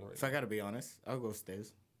like Joyner right If I now. gotta be honest, I'll go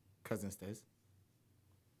Stiz. Cousin Stiz.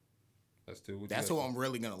 That's two. What you That's got, who Sam? I'm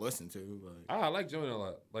really gonna listen to. Like, I like Joyner a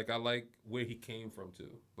lot. Like I like where he came from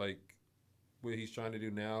too. Like what he's trying to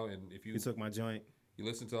do now. And if you You took my joint. you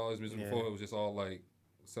listen to all his music Yeah. before, it was just all like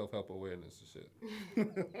self-help awareness and shit.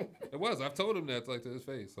 It was. I've told him that like to his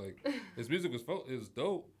face. Like his music was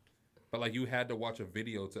dope, but like you had to watch a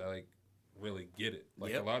video to like really get it.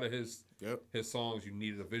 Like Yep. a lot of his Yep. songs, you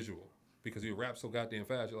needed a visual because he rap so goddamn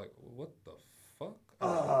fast. You're like, what the fuck?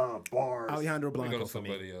 Bars. Alejandro Let me Blanco go to for me.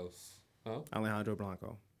 somebody else. Huh? Alejandro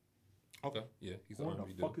Blanco. Okay. Yeah, he's an What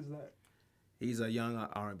R&B the dude. fuck is that? He's a young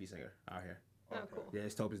R&B singer out here. Oh, cool. Yeah,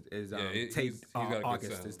 his dope is Yeah, he's taped got a good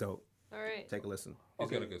August. sound. It's dope. All right. Take a listen. He's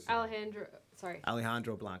got a good sound.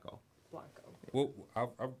 Alejandro Blanco. Blanco. Well,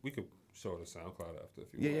 we could show it a SoundCloud after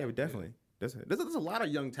if you Yeah, want. yeah, definitely. There's a lot of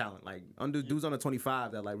young talent, like dudes under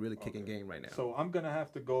 25 that like really kicking game right now. So I'm gonna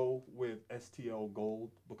have to go with STL Gold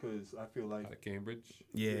because I feel like Out of Cambridge.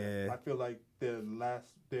 Yeah. I feel like their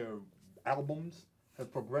albums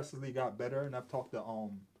have progressively got better, and I've talked to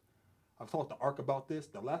Ark about this.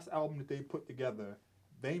 The last album that they put together,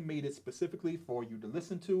 they made it specifically for you to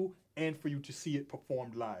listen to and for you to see it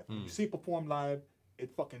performed live. When you see it performed live,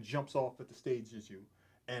 it fucking jumps off at the stage as you.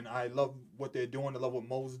 And I love what they're doing. I love what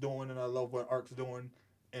Mo's doing, and I love what Ark's doing.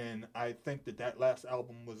 And I think that last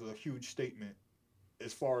album was a huge statement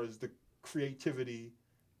as far as the creativity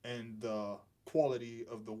and the quality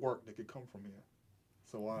of the work that could come from here.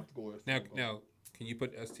 So I have to go with STL Gold. Now, can you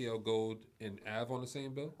put STL Gold and Av on the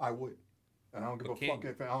same bill? I would. And I don't give a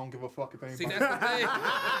fuck if anybody. See, that's the thing.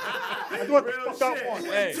 I do what the fuck I want.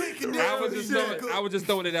 Hey, I was just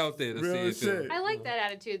throwing it out there to Real see it. shit. I like that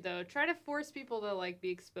attitude though. Try to force people to like be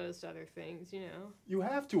exposed to other things, you know. You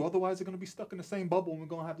have to, otherwise they're gonna be stuck in the same bubble, and we're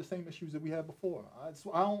gonna have the same issues that we had before. I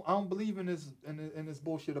don't believe in this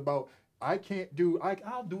bullshit about I'll do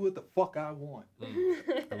what the fuck I want.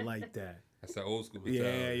 I like that. That's that old school Yeah,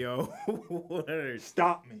 mentality. yo. Word.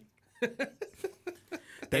 Stop me.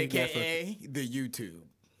 Thank you AKA the YouTube.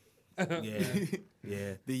 Yeah.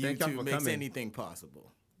 Yeah. The Thank y'all YouTube for makes coming. anything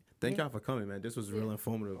possible. Thank y'all for coming, man. This was real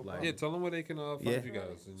informative. Like, Yeah, tell them where they can find Yeah. you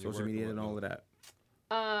guys. And your social work media and whatnot. all of that.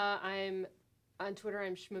 I'm on Twitter.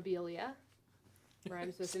 I'm Schmobilia.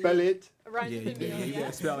 Rhymes with Spell it. Rhymes Yeah, with you Amelia.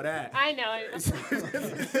 gotta spell that. I know.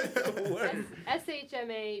 Word.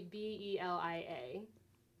 SHMABELIA.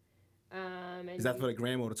 And Is that for the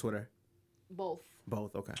gram or the Twitter? both?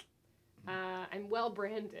 Both. Okay. I'm well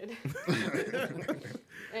branded.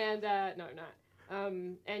 And no, I'm not.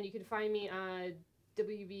 And you can find me on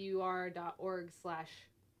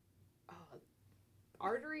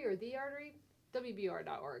wbur.org/artery or the artery.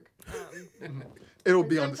 wbur.org. It'll And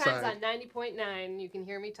be on the sometimes side. on 90.9, you can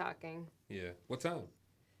hear me talking. Yeah. What time?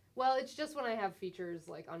 Well, it's just when I have features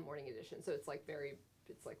like on Morning Edition, so it's like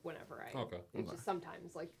it's like whenever I. Okay. It's just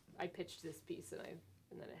sometimes like I pitched this piece and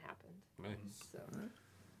then it happened. Nice. So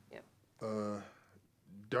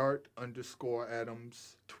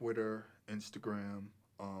Dart_Adams, Twitter, Instagram.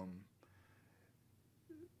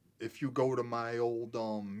 If you go to my old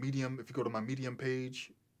Medium, if you go to my Medium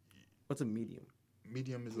page, What's a medium?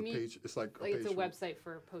 Medium is a Me- page. It's like like it's a page. website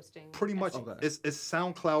for posting. Pretty much, Okay. it's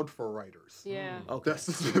SoundCloud for writers. Yeah. Okay.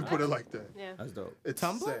 That's put it like that. Yeah. That's dope. It's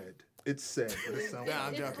Tumblr? sad. It's sad, but it's SoundCloud. Nah,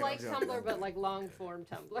 I'm It's joking, like I'm joking. Tumblr, but like long form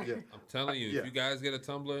Tumblr. Yeah. I'm telling you, Yeah. if you guys get a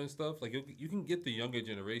Tumblr and stuff, like you can get the younger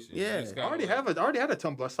generation. Yeah. You just I gotta, already like- have it. I already had a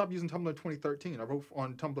Tumblr. I stopped using Tumblr in 2013. I wrote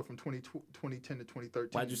on Tumblr from 2010 to 2013.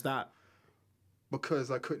 Why'd you stop?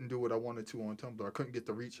 Because I couldn't do what I wanted to on Tumblr. I couldn't get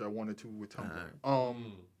the reach I wanted to with Tumblr.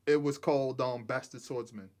 Mm. It was called Bastard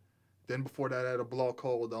Swordsman. Then before that, I had a blog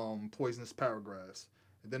called Poisonous Paragraphs.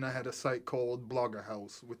 And then I had a site called Blogger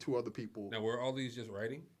House with 2 other people. Now, were all these just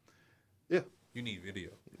writing? Yeah. You need video.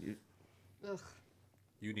 Ugh.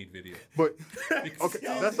 You need video. But okay,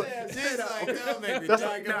 that's a, that's a,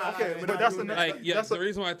 okay, but that's the Like, yeah, that's the a,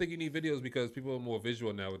 reason why I think you need video is because people are more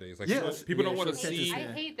visual nowadays. Like, Yes. people don't Yeah, want to so see. I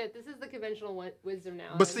Yeah. hate that. This is the conventional wisdom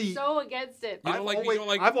now. But I'm see- so against it. You don't like- you don't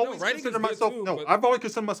like- I've no, always writing is considered good myself. too, no, but- I've always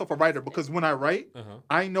considered myself a writer because when I write, Uh-huh.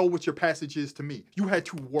 I know what your passage is to me. You had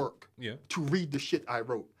to work Yeah. to read the shit I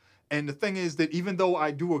wrote. And the thing is that even though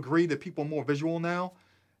I do agree that people are more visual now,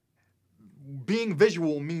 being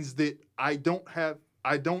visual means that I don't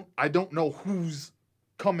know who's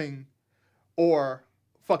coming, or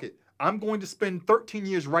fuck it. I'm going to spend 13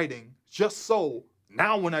 years writing just so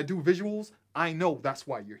now when I do visuals, I know that's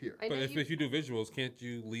why you're here. I know But if you, you do visuals, can't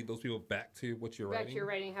you lead those people back to what you're back writing? to your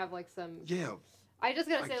writing have like some. Yeah. I just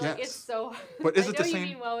gotta I say, like, guess. it's so. But is I it know the you same-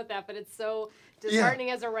 mean well with that, but it's so disheartening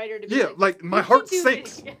as a writer to be Yeah, like, my you heart should do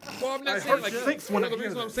sinks. video. Well, I'm My not saying heart like sinks when I the hear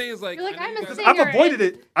reason that. I'm saying is like You're like, I know I'm you a guys- singer.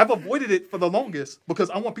 I've avoided it for the longest because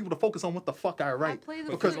I want people to focus on what the fuck I I write. play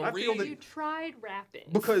the Because flute. I feel that You tried rapping.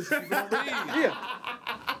 because yeah.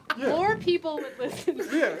 More people would listen to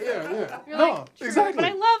Yeah, it. yeah, yeah. You're No, like, true, exactly. But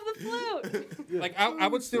I love the flute. Like I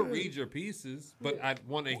would still read your pieces, but I'd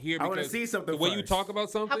want to hear I wanna because see something the way you first. talk about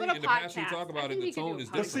something about a and the passion you podcast? talk I about it, think the we could tone do is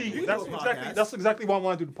a But different. see, We that's do a exactly podcast. that's exactly why I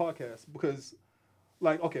want to do the podcast because,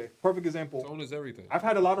 like, okay, perfect example. Tone is everything. I've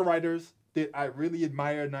had a lot of writers that I really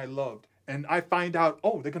admired and I loved, and I find out,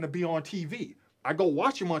 oh, they're gonna be on TV. I go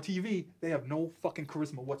watch them on TV. They have no fucking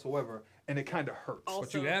charisma whatsoever, and it kind of hurts.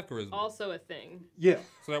 But you have charisma. Also a thing. Yeah,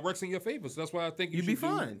 So that works in your favor. So that's why I think you You'd be should do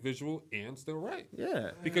fine. visual and still write.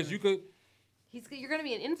 Yeah. Because you could You're gonna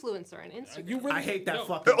be an influencer on Instagram. You really I hate that no.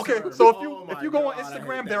 fucking Okay, term. so Oh if my you go on God, I hate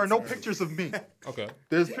Instagram, that there are no term. pictures of me. Okay.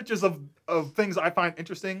 There's pictures of things I find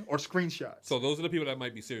interesting or screenshots. So those are the people that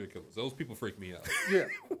might be serial killers. Those people freak me out. Yeah.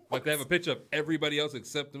 Like they have a picture of everybody else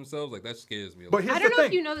except themselves. Like that scares me. A But lot. here's I the don't know if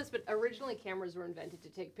thing. you know this, but originally cameras were invented to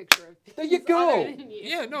take picture of. There you things go. other than you.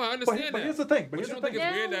 Yeah, no, I But, understand but that. here's the thing. But But here's you the don't think thing.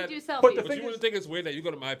 it's Now weird we that- do selfies. But the But thing you wouldn't is- think it's weird that you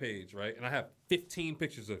go to my page, right? And I have 15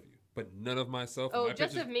 pictures of you, but none of myself. Oh, my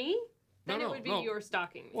just pictures. of me? Then No, it no, would be no. your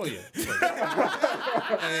stalking me. Well, yeah. You kind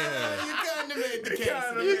of made the case.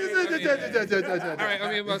 All right.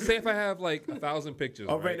 I mean, but say if I have like 1,000 pictures,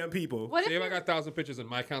 Of right? random people. What Say if I if, got 1,000 pictures and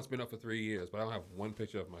my account's been up for 3 years, but I don't have one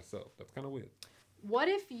picture of myself. That's kind of weird. what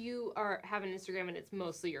if you have an Instagram and it's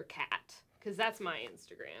mostly your cat? Because that's my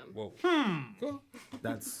Instagram. Whoa. Cool.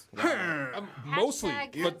 That's Mostly,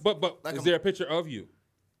 Hashtag- but Like is a- there a picture of you?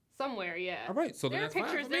 Somewhere, yeah. All right, so then There are that's fine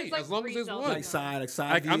pictures, for me. there's, like, as long as 3 there's selfies. one. like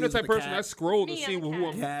side Like, I'm the views type of of person I cat. scroll to Me see and the who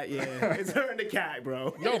I'm. Cat, yeah. It's her and the cat,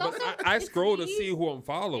 bro. No, It's but also- I it's scroll to me, see who I'm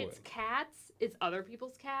following. It's cats. It's other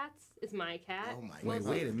people's cats. It's my cat. Oh my Wait,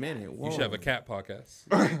 Mostly wait a it's minute. cats. Whoa. You should have a cat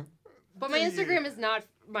podcast. But my Instagram is not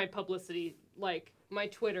my publicity. Like, my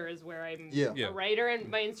Twitter is where I'm Yeah. Yeah. a writer, and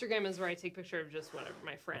my Instagram is where I take picture of just whatever,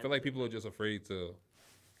 my I friend. feel like people are just afraid to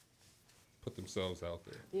put themselves out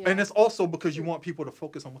there. Yeah. And it's also because you want people to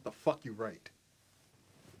focus on what the fuck you write.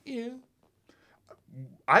 Yeah.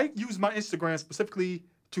 I use my Instagram specifically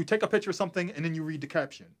to take a picture of something and then you read the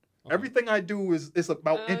caption. Everything I do is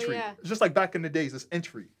about Oh, entry. yeah. Just like back in the days, it's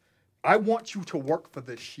entry. I want you to work for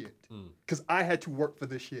this shit. Mm. Because I had to work for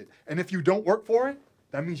this shit. And if you don't work for it,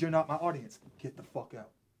 that means you're not my audience. Get the fuck out.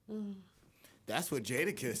 That's what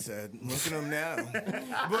Jadakiss said. Look at him now.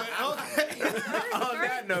 But okay. On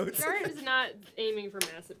that note. Gart is not aiming for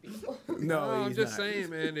massive people. No, I'm he's just not. saying,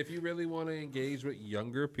 man, if you really want to engage with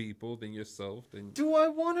younger people than yourself, then. Do I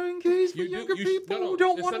want to engage You with do- younger you people no, no, who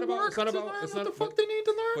don't it's want not to about- work it's not to about- learn it's what not- the fuck but- they need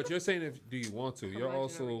to learn? But you're saying, if do you want to? You're Imagine over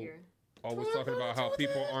also here. always Do I talking about want how to do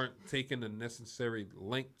people that? aren't taking the necessary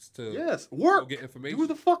lengths to Yes, go work. get information. Do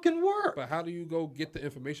the fucking work. But how do you go get the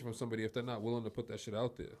information from somebody if they're not willing to put that shit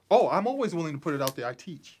out there? Oh, I'm always willing to put it out there. I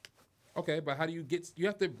teach. Okay, but how do you get? You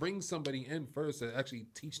have to bring somebody in first and actually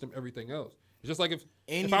teach them everything else. It's just like if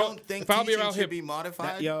And if you I, don't think if I'll be teaching around should here, be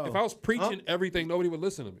modified? Yo. if I was preaching everything, nobody would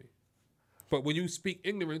listen to me. But when you speak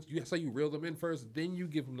ignorance, you say you reel them in first, then you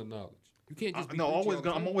give them the knowledge. You can't just be No, preaching always all the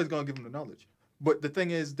gonna, I'm time. always gonna give them the knowledge. But the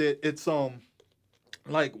thing is that it's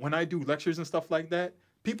like when I do lectures and stuff like that,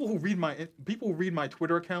 people who read my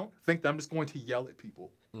Twitter account think that I'm just going to yell at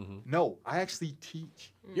people. No, I actually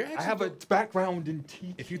teach. You're I have a actually- background in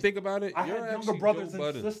teaching. If you think about it, I you're had younger actually brothers Joe and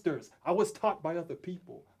Budden. sisters. I was taught by other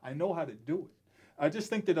people. I know how to do it. I just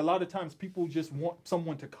think that a lot of times people just want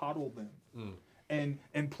someone to coddle them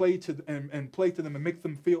and play to and play to them and make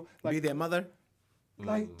them feel like Be their mother.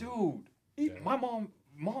 like, dude, my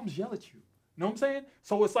moms yell at you. Know what I'm saying?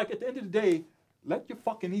 So it's like at the end of the day, let your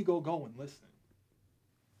fucking ego go and listen.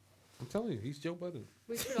 I'm telling you, he's Joe Budden.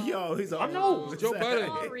 We should all, Yo, he's all. I know. Joe we Budden. should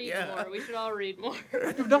all read more. We should all read more.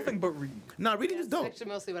 I do nothing but read. No, reading is That's dope. actually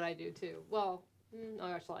mostly what I do too. Well, I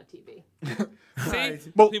watch a lot of TV.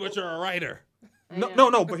 See, But- see, but you're a writer. I No, know.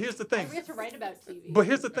 no. But here's the I thing. forget to write about TV. But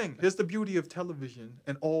here's the thing. Here's the beauty of television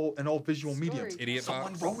and all visual mediums. Story. Idiot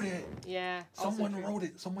Someone box. wrote it. Yeah. also Someone true. wrote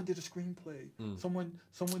it. Someone did a screenplay. Someone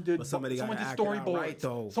did. But somebody someone did gotta act it out storyboards. right,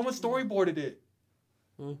 though. Someone storyboarded it.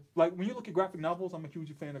 Hmm. Like when you look at graphic novels, I'm a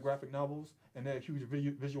huge fan of graphic novels, and they're a huge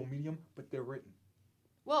visual medium, but they're written.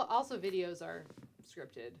 Well, also videos are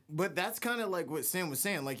scripted. But that's kind of like what Sam was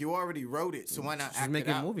saying. Like, you already wrote it, so why not Just act make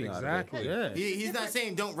it a out? movie out of it. Exactly. Yeah. He's not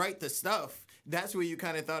saying don't write the stuff. That's where you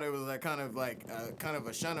kind of thought it was like kind of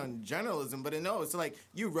a shun on journalism, but no, it's like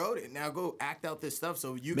you wrote it. Now go act out this stuff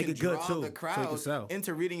so you Make can it good, draw too, the so you crowd can sell.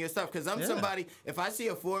 into reading your stuff. Because I'm Yeah. somebody, if I see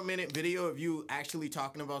a 4-minute video of you actually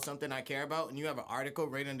talking about something I care about, and you have an article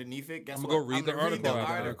right underneath it, guess I'm what? gonna go read the gonna article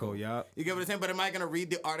after that. Article, yeah. You get what I'm saying? But am I gonna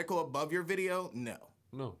read the article above your video? No.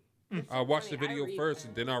 No. I'll watch the funny, I video read first, that.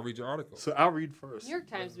 and then I'll read your article. So I'll read first. New York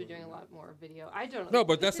Times has been doing a lot more video. I don't. No,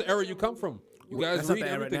 but that's the era you come from. You guys That's not read the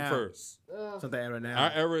era everything now. first. Something right now.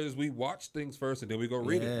 Our era is we watch things first and then we go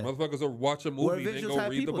read Yeah. it. Motherfuckers will watch a We're movie then visual go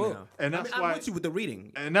type read the people book. now. And that's I'm why- with you with the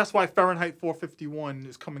reading. And that's why Fahrenheit 451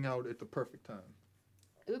 is coming out at the perfect time.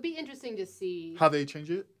 It would be interesting to see. How they change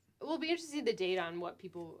it? It will be interesting to see the data on what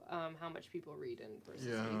people, how much people read in versus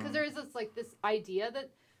Yeah. because there is this idea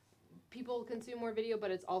that people consume more video,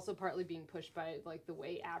 but it's also partly being pushed by like the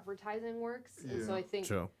way advertising works. And so Yeah. I think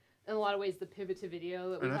True. in a lot of ways the pivot to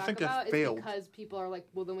video that we And I talk think it about is failed. because people are like,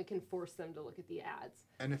 well, then we can force them to look at the ads.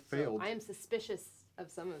 And it So failed. I am suspicious of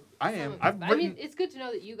some of. I some am. of I've this. I mean, written- it's good to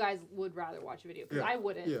know that you guys would rather watch a video because Yeah. I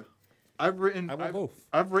wouldn't. Yeah. I've written. I want both.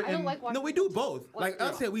 I've I written. don't like watching. No, we do both. Like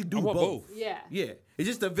I said, we do I want both. both. Yeah. Yeah, it's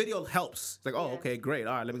just the video helps. It's like, oh, Yeah. okay, great.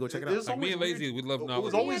 All right, let me go check it out. There's Like me and always Lazy, we love it was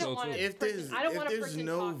knowledge. always- I don't want a If person- there's- I don't if want a there's person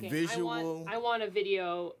no talking. visual- I want a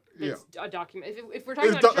video that's a document. If we're It's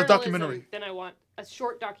talking about a documentary. journalism, then I want a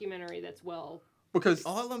short documentary that's well. Because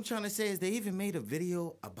All I'm trying to say is they even made a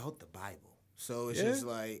video about the Bible. So it's Yeah. just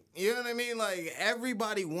like, you know what I mean? Like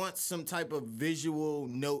everybody wants some type of visual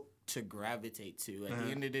note to gravitate to at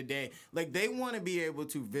the end of the day. Like they want to be able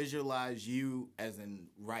to visualize you as a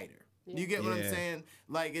writer. You get what I'm Yeah. saying?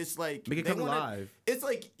 Like it's like Make it they come wanna- alive. It's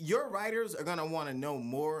like your writers are gonna want to know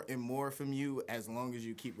more and more from you as long as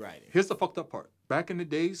you keep writing. here's the fucked up part. Back in the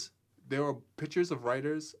days, there were pictures of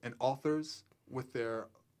writers and authors with their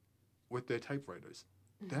typewriters.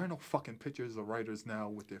 There are no fucking pictures of writers now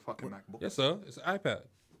with their fucking MacBook. Yes, sir. It's an iPad.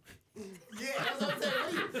 Yeah, that's what I'm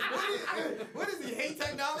saying. What is he? Hate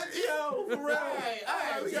technology? Yo, for real. All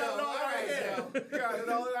right, we got it all right here. We got it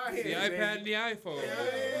all in our hands. The iPad and the iPhone.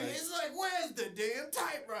 It's like, where's the damn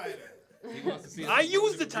typewriter? He wants to see I us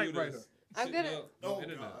use the computers typewriter. I'm sitting gonna- up, Oh,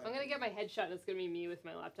 internet. God. I'm gonna get my headshot. And it's gonna be me with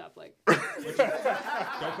my laptop, like Don't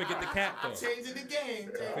forget the cat though. Changing the game.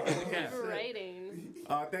 Forget the cat. writing.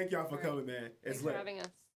 Thank y'all for coming, man. It's Thanks for lit. having us.